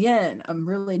again, I'm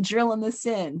really drilling this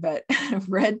in, but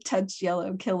red touch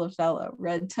yellow, kill a fellow.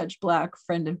 Red touch black,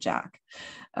 friend of Jack.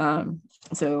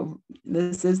 So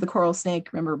this is the coral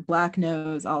snake. Remember, black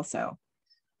nose also.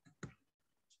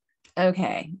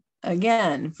 Okay,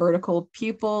 again, vertical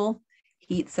pupil,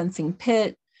 heat sensing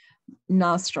pit,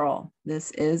 nostril.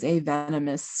 This is a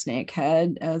venomous snake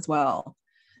head as well.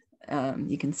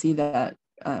 You can see that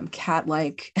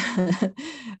cat-like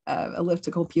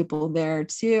elliptical pupil there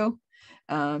too.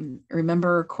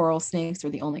 Remember, coral snakes are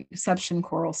the only exception.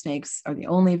 Coral snakes are the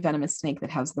only venomous snake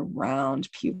that has the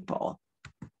round pupil.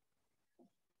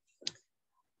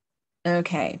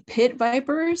 Okay, pit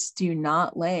vipers do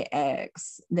not lay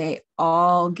eggs. They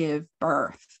all give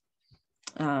birth.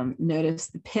 Notice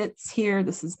the pits here.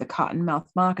 This is the cottonmouth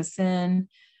moccasin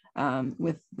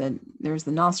there's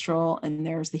the nostril and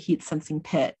there's the heat sensing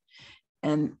pit.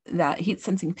 And that heat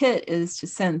sensing pit is to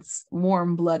sense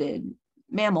warm-blooded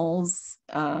mammals.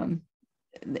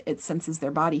 It senses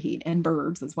their body heat, and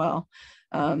birds as well.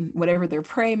 Whatever their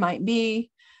prey might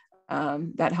be,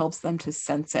 that helps them to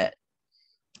sense it.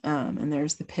 And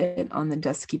there's the pit on the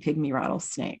dusky pygmy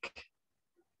rattlesnake.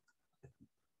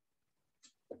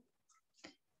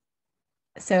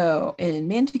 So in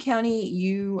Manatee County,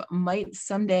 you might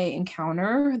someday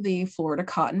encounter the Florida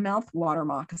cottonmouth water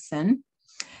moccasin.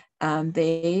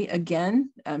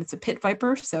 It's a pit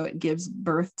viper, so it gives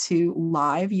birth to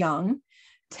live young,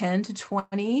 10 to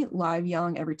 20 live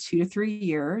young every 2 to 3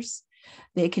 years.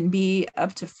 They can be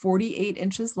up to 48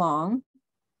 inches long,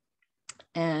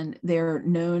 and they're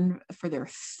known for their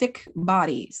thick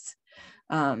bodies.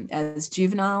 As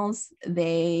juveniles,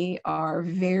 they are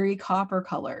very copper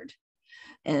colored.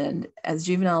 And as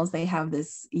juveniles, they have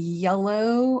this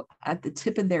yellow at the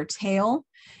tip of their tail.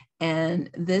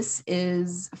 And this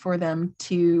is for them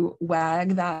to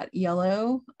wag that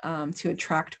yellow to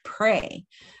attract prey.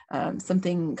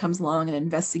 Something comes along and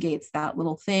investigates that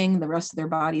little thing. The rest of their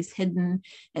body's hidden,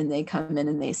 and they come in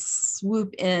and they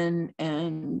swoop in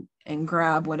and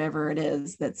grab whatever it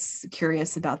is that's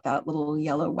curious about that little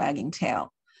yellow wagging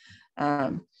tail.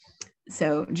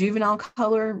 So juvenile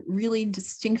color, really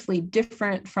distinctly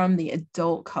different from the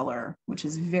adult color, which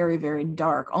is very, very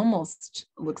dark, almost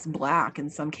looks black in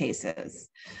some cases.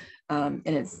 And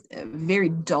it's very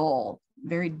dull,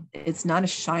 it's not a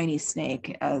shiny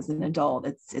snake as an adult.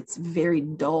 It's very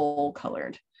dull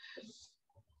colored.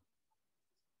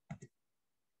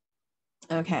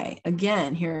 Okay,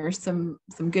 again, here are some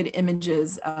good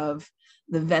images of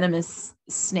the venomous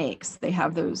snakes. They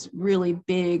have those really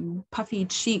big puffy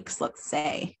cheeks, let's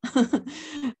say,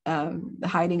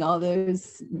 hiding all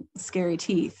those scary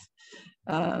teeth.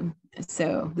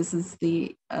 So this is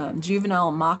the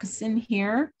juvenile moccasin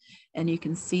here, and you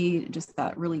can see just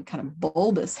that really kind of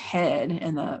bulbous head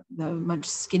and the much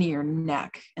skinnier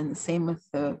neck. And the same with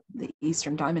the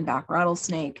eastern diamondback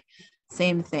rattlesnake.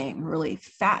 Same thing, really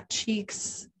fat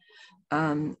cheeks,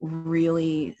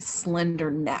 really slender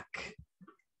neck.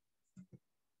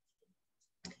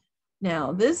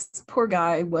 Now, this poor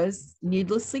guy was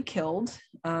needlessly killed.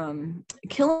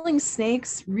 Killing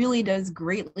snakes really does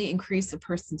greatly increase a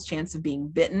person's chance of being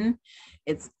bitten.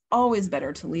 It's always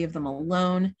better to leave them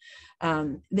alone.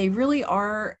 They really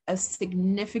are a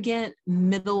significant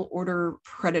middle order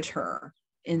predator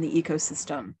in the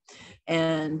ecosystem.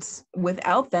 And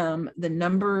without them, the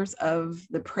numbers of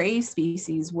the prey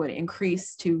species would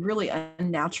increase to really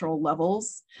unnatural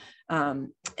levels.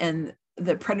 And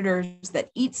the predators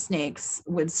that eat snakes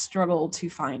would struggle to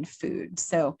find food.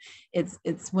 So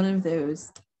it's one of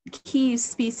those key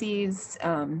species.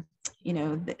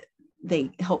 They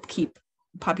help keep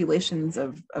populations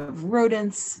of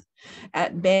rodents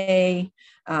at bay.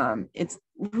 It's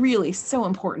really so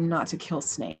important not to kill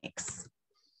snakes.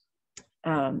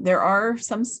 There are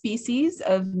some species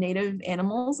of native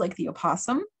animals like the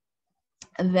opossum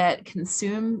that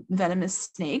consume venomous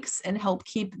snakes and help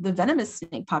keep the venomous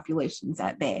snake populations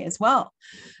at bay as well.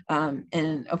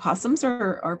 And opossums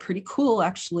are pretty cool,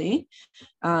 actually.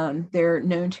 They're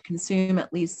known to consume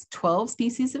at least 12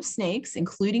 species of snakes,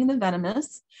 including the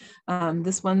venomous.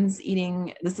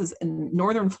 This is in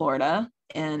northern Florida,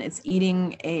 and it's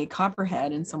eating a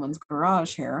copperhead in someone's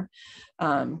garage here.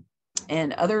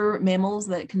 And other mammals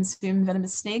that consume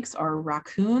venomous snakes are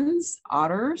raccoons,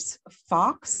 otters,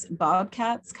 fox,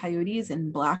 bobcats, coyotes,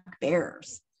 and black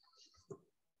bears.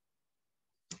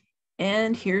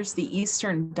 And here's the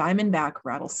eastern diamondback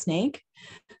rattlesnake.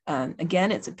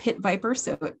 Again, it's a pit viper,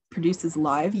 so it produces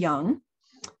live young.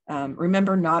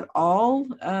 Remember, not all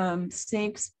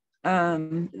snakes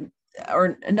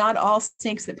or not all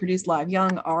snakes that produce live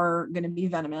young are going to be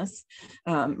venomous.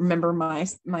 Remember my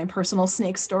personal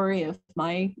snake story of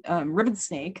my ribbon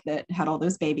snake that had all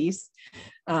those babies.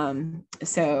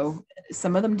 So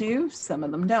some of them do, some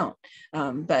of them don't.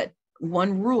 But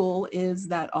one rule is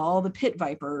that all the pit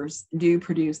vipers do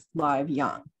produce live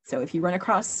young. So if you run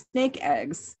across snake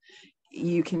eggs,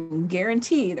 you can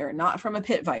guarantee they're not from a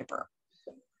pit viper.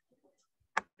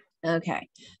 Okay,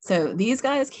 so these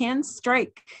guys can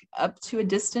strike up to a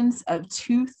distance of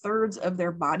 2/3 of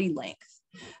their body length.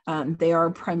 They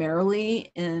are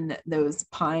primarily in those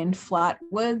pine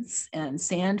flatwoods and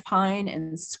sand pine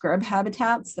and scrub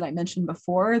habitats that I mentioned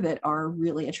before that are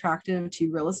really attractive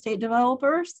to real estate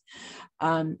developers.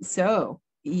 So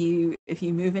if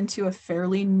you move into a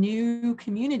fairly new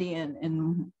community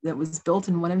and that was built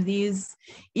in one of these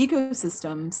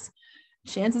ecosystems,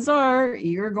 chances are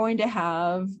you're going to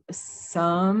have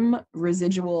some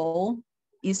residual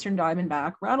eastern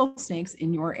diamondback rattlesnakes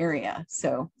in your area.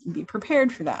 So be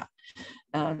prepared for that.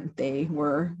 They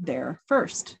were there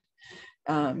first.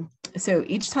 So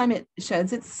each time it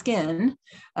sheds its skin,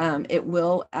 it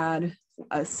will add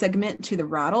a segment to the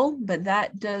rattle, but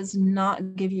that does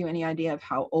not give you any idea of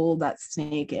how old that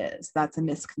snake is. That's a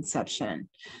misconception,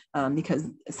 because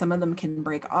some of them can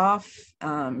break off.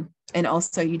 And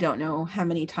also you don't know how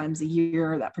many times a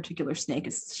year that particular snake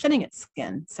is shedding its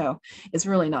skin. So it's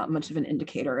really not much of an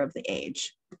indicator of the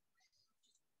age.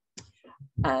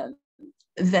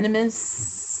 Venomous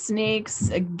snakes,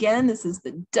 again, this is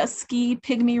the dusky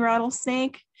pygmy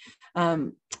rattlesnake.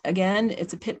 Again,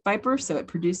 it's a pit viper, so it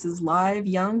produces live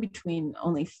young between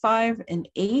only 5 and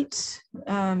 8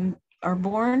 are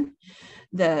born.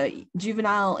 The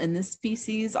juvenile in this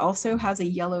species also has a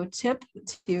yellow tip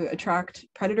to attract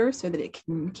predators so that it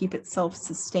can keep itself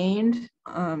sustained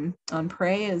on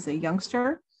prey as a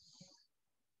youngster.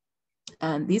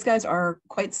 These guys are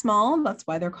quite small, that's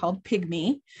why they're called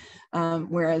pygmy,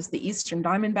 whereas the eastern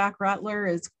diamondback rattler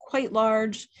is quite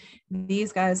large.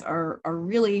 These guys are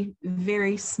really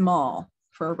very small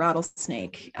for a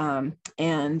rattlesnake,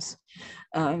 and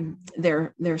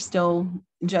they're still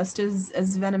just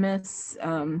as venomous.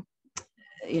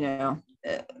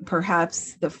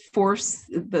 Perhaps the force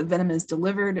the venom is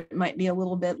delivered might be a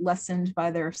little bit lessened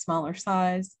by their smaller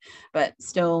size, but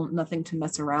still nothing to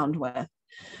mess around with.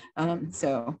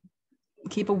 So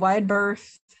keep a wide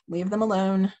berth, leave them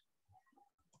alone.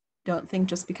 Don't think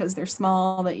just because they're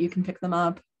small that you can pick them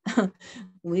up.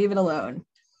 Leave it alone.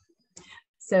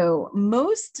 So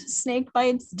most snake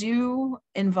bites do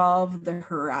involve the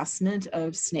harassment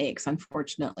of snakes,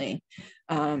 unfortunately.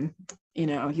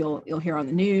 You'll hear on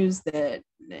the news that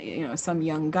some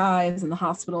young guy is in the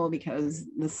hospital because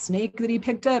the snake that he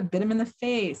picked up bit him in the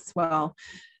face. Well,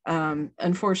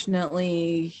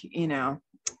 unfortunately,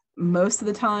 most of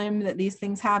the time that these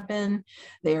things happen,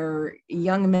 they're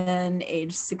young men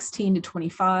aged 16 to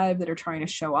 25 that are trying to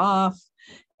show off.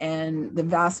 And the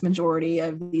vast majority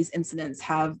of these incidents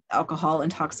have alcohol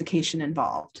intoxication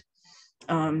involved.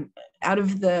 Out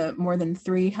of the more than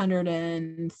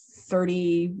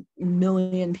 330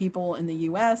 million people in the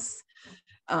US,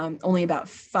 only about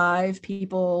 5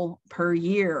 people per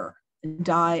year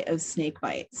die of snake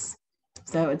bites.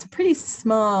 So it's a pretty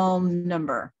small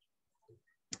number.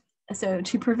 So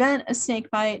to prevent a snake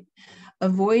bite,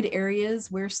 avoid areas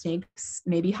where snakes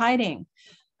may be hiding.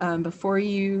 Before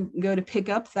you go to pick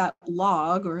up that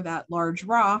log or that large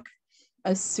rock,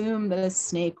 assume that a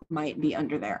snake might be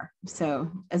under there. So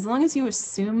as long as you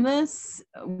assume this,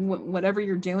 whatever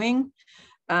you're doing,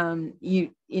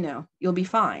 you'll be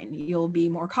fine. You'll be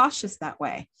more cautious that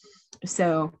way.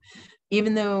 So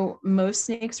Even though most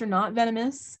snakes are not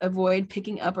venomous, avoid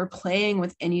picking up or playing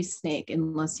with any snake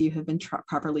unless you have been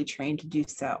properly trained to do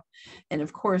so. And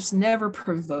of course, never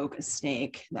provoke a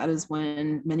snake. That is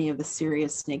when many of the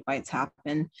serious snake bites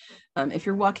happen. If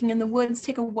you're walking in the woods,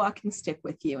 take a walking stick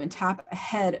with you and tap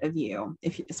ahead of you,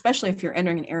 especially if you're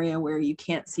entering an area where you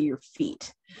can't see your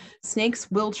feet. Snakes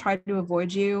will try to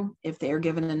avoid you if they are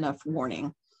given enough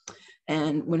warning.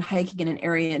 And when hiking in an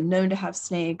area known to have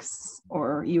snakes,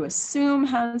 or you assume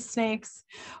has snakes,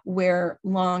 wear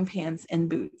long pants and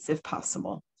boots if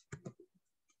possible.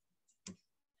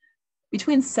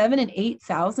 Between 7,000 and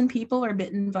 8,000 people are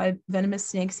bitten by venomous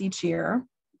snakes each year,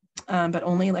 but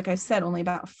only, like I said, only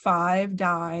about 5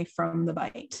 die from the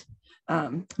bite.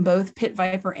 Both pit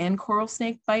viper and coral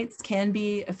snake bites can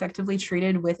be effectively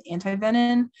treated with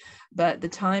antivenom, but the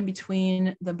time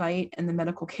between the bite and the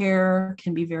medical care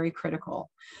can be very critical.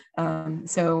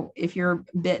 So if you're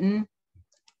bitten,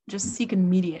 just seek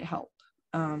immediate help.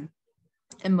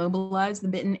 Immobilize the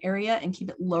bitten area and keep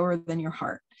it lower than your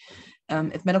heart.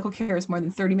 If medical care is more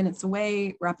than 30 minutes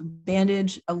away, wrap a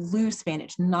bandage, a loose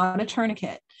bandage, not a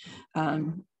tourniquet.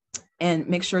 And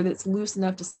make sure that it's loose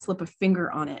enough to slip a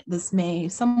finger on it. This may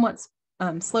somewhat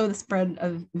slow the spread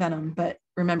of venom, but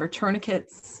remember,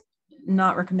 tourniquets,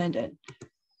 not recommended.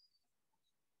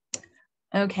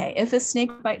 Okay, if a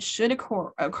snake bite should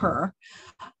occur,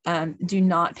 do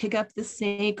not pick up the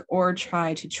snake or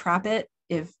try to trap it.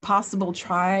 If possible,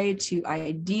 try to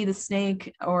ID the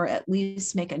snake or at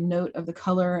least make a note of the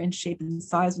color and shape and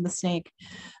size of the snake.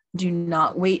 Do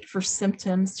not wait for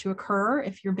symptoms to occur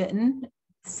if you're bitten.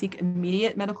 Seek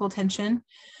immediate medical attention.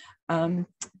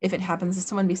 If it happens to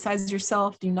someone besides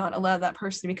yourself, do not allow that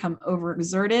person to become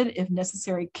overexerted. If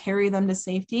necessary, carry them to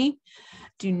safety.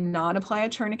 Do not apply a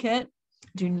tourniquet.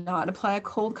 Do not apply a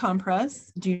cold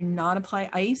compress. Do not apply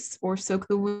ice or soak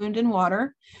the wound in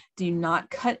water. Do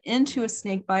not cut into a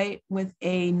snake bite with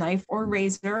a knife or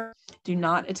razor. Do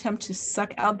not attempt to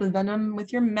suck out the venom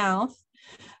with your mouth.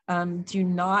 Do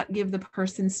not give the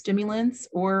person stimulants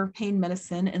or pain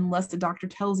medicine unless the doctor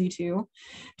tells you to.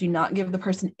 Do not give the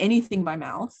person anything by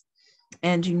mouth.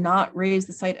 And do not raise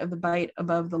the site of the bite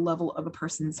above the level of a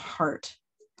person's heart.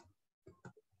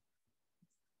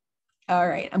 All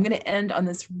right, I'm going to end on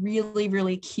this really,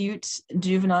 really cute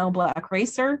juvenile black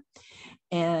racer.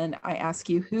 And I ask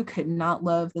you, who could not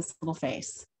love this little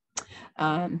face?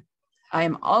 I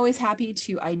am always happy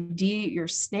to ID your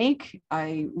snake.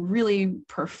 I really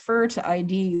prefer to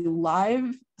ID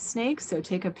live snakes. So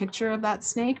take a picture of that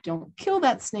snake. Don't kill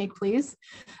that snake, please.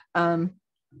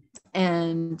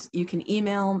 And you can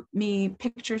email me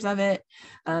pictures of it.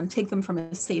 Take them from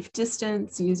a safe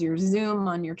distance. Use your Zoom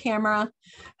on your camera.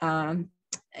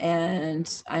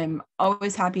 And I'm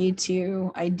always happy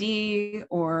to ID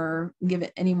or give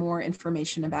it any more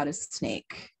information about a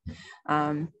snake.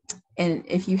 And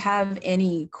if you have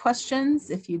any questions,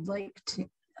 if you'd like to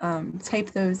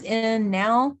type those in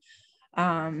now,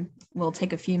 we'll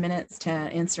take a few minutes to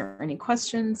answer any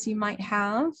questions you might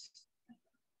have.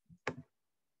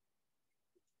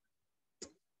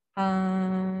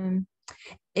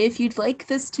 If you'd like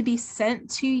this to be sent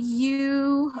to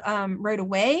you right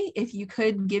away, if you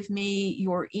could give me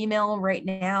your email right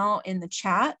now in the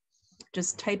chat,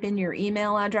 just type in your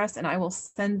email address and I will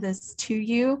send this to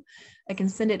you. I can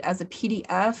send it as a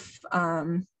PDF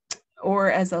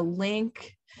or as a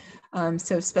link,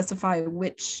 so specify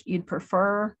which you'd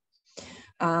prefer.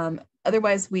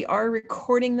 Otherwise, we are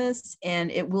recording this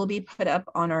and it will be put up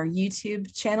on our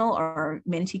YouTube channel, our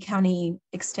Manatee County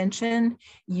Extension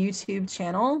YouTube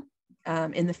channel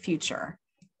in the future.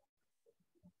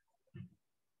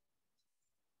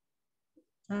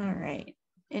 All right,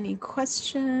 any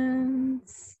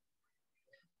questions?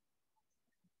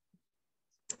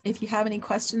 If you have any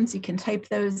questions, you can type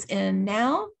those in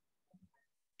now.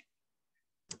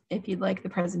 If you'd like the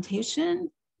presentation,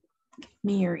 give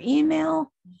me your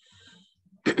email.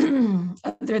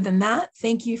 Other than that,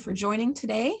 thank you for joining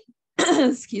today.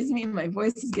 Excuse me, my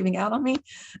voice is giving out on me.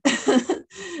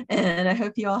 And I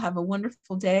hope you all have a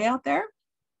wonderful day out there.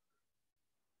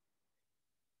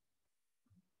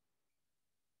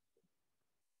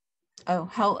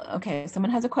 Oh, okay,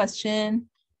 someone has a question.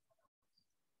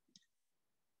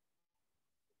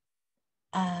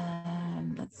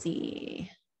 Let's see.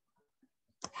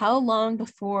 How long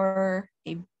before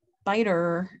a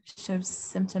biter shows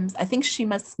symptoms? I think she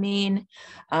must mean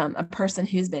a person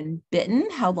who's been bitten.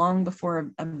 How long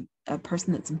before a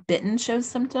person that's bitten shows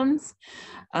symptoms?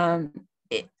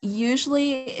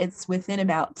 Usually it's within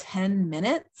about 10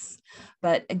 minutes,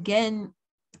 but again,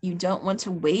 you don't want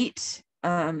to wait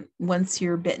once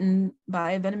you're bitten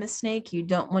by a venomous snake, you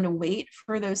don't want to wait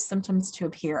for those symptoms to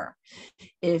appear.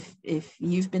 If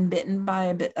you've been bitten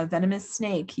by a venomous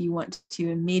snake, you want to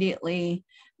immediately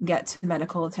get to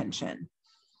medical attention.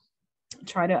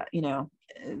 Try to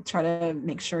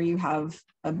make sure you have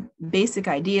a basic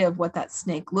idea of what that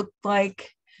snake looked like.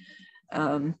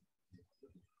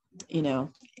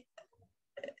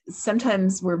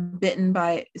 Sometimes we're bitten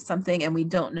by something and we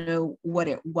don't know what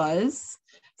it was.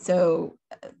 So,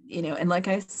 and like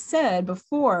I said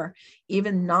before,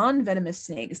 even non-venomous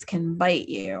snakes can bite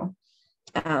you.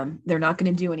 They're not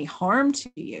going to do any harm to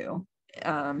you.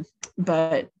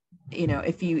 But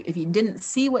if you didn't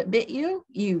see what bit you,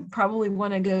 you probably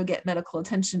want to go get medical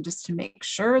attention just to make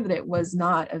sure that it was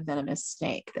not a venomous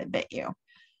snake that bit you.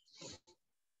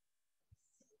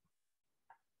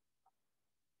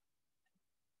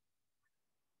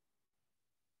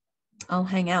 I'll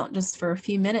hang out just for a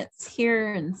few minutes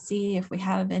here and see if we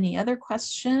have any other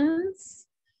questions.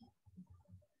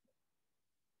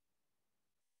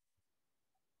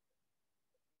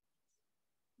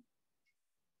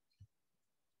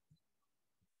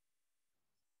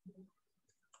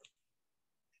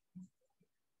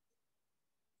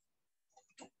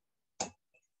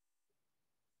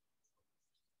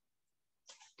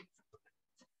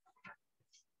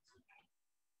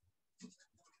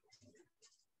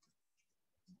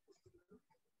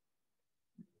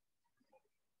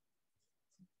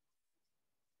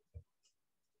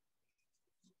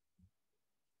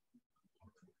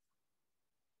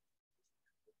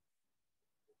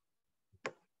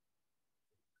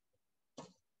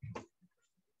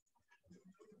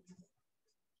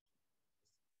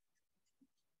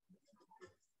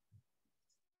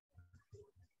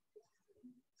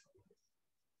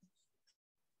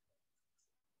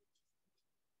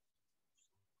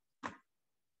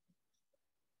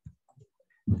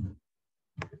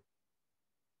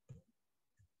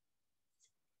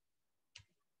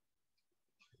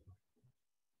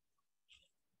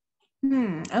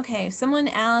 Okay, someone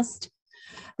asked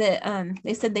that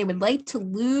they said they would like to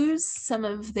lose some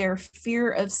of their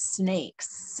fear of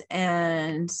snakes.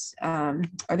 And are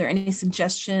there any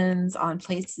suggestions on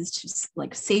places to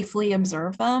like safely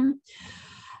observe them?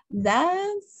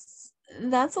 That's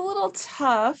a little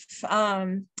tough.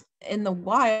 In the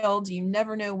wild, you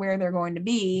never know where they're going to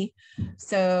be.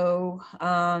 So,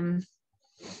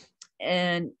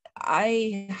 and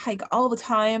I hike all the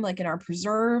time, like in our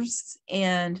preserves,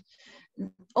 and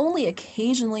only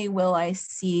occasionally will I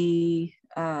see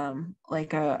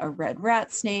like a red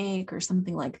rat snake or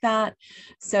something like that.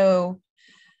 So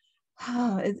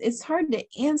it's hard to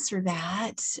answer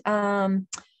that.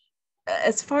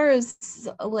 As far as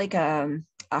like a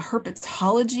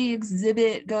herpetology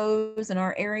exhibit goes in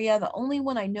our area, the only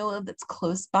one I know of that's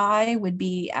close by would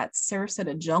be at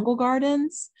Sarasota Jungle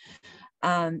Gardens.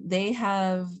 They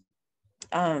have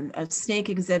a snake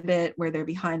exhibit where they're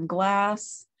behind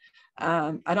glass.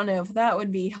 I don't know if that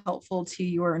would be helpful to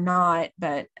you or not,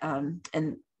 but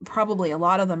and probably a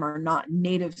lot of them are not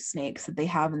native snakes that they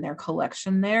have in their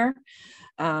collection there.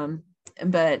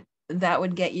 But that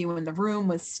would get you in the room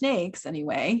with snakes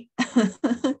anyway.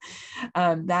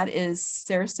 That is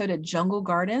Sarasota Jungle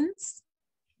Gardens.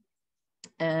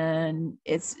 And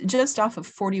it's just off of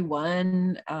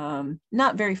 41,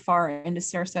 not very far into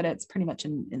Sarasota. It's pretty much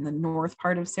in the north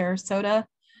part of Sarasota.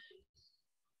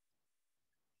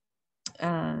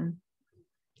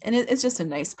 And it's just a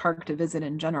nice park to visit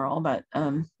in general. But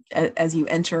as you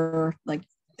enter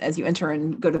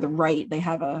and go to the right, they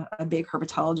have a big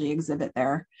herpetology exhibit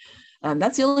there.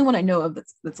 That's the only one I know of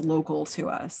that's local to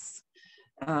us.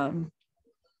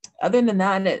 Other than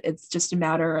that, it's just a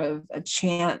matter of a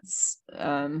chance,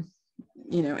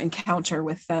 encounter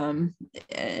with them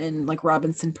in like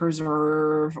Robinson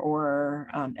Preserve or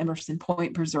Emerson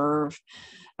Point Preserve.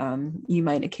 You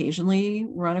might occasionally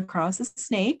run across a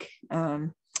snake.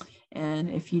 And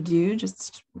if you do,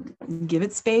 just give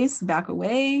it space, back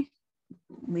away,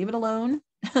 leave it alone.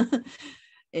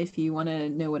 If you want to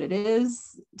know what it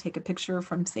is, take a picture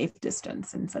from safe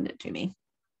distance and send it to me.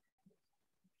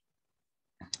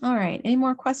 All right, any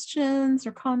more questions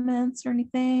or comments or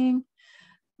anything?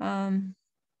 All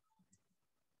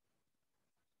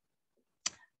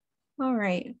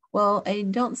right, well, I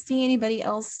don't see anybody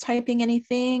else typing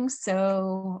anything,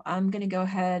 so I'm going to go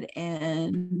ahead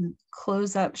and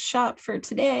close up shop for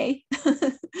today.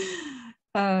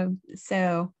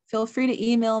 So feel free to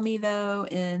email me though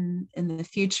in the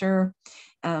future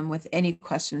with any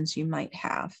questions you might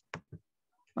have.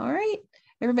 All right,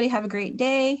 everybody have a great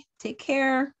day. Take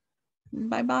care.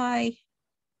 Bye-bye.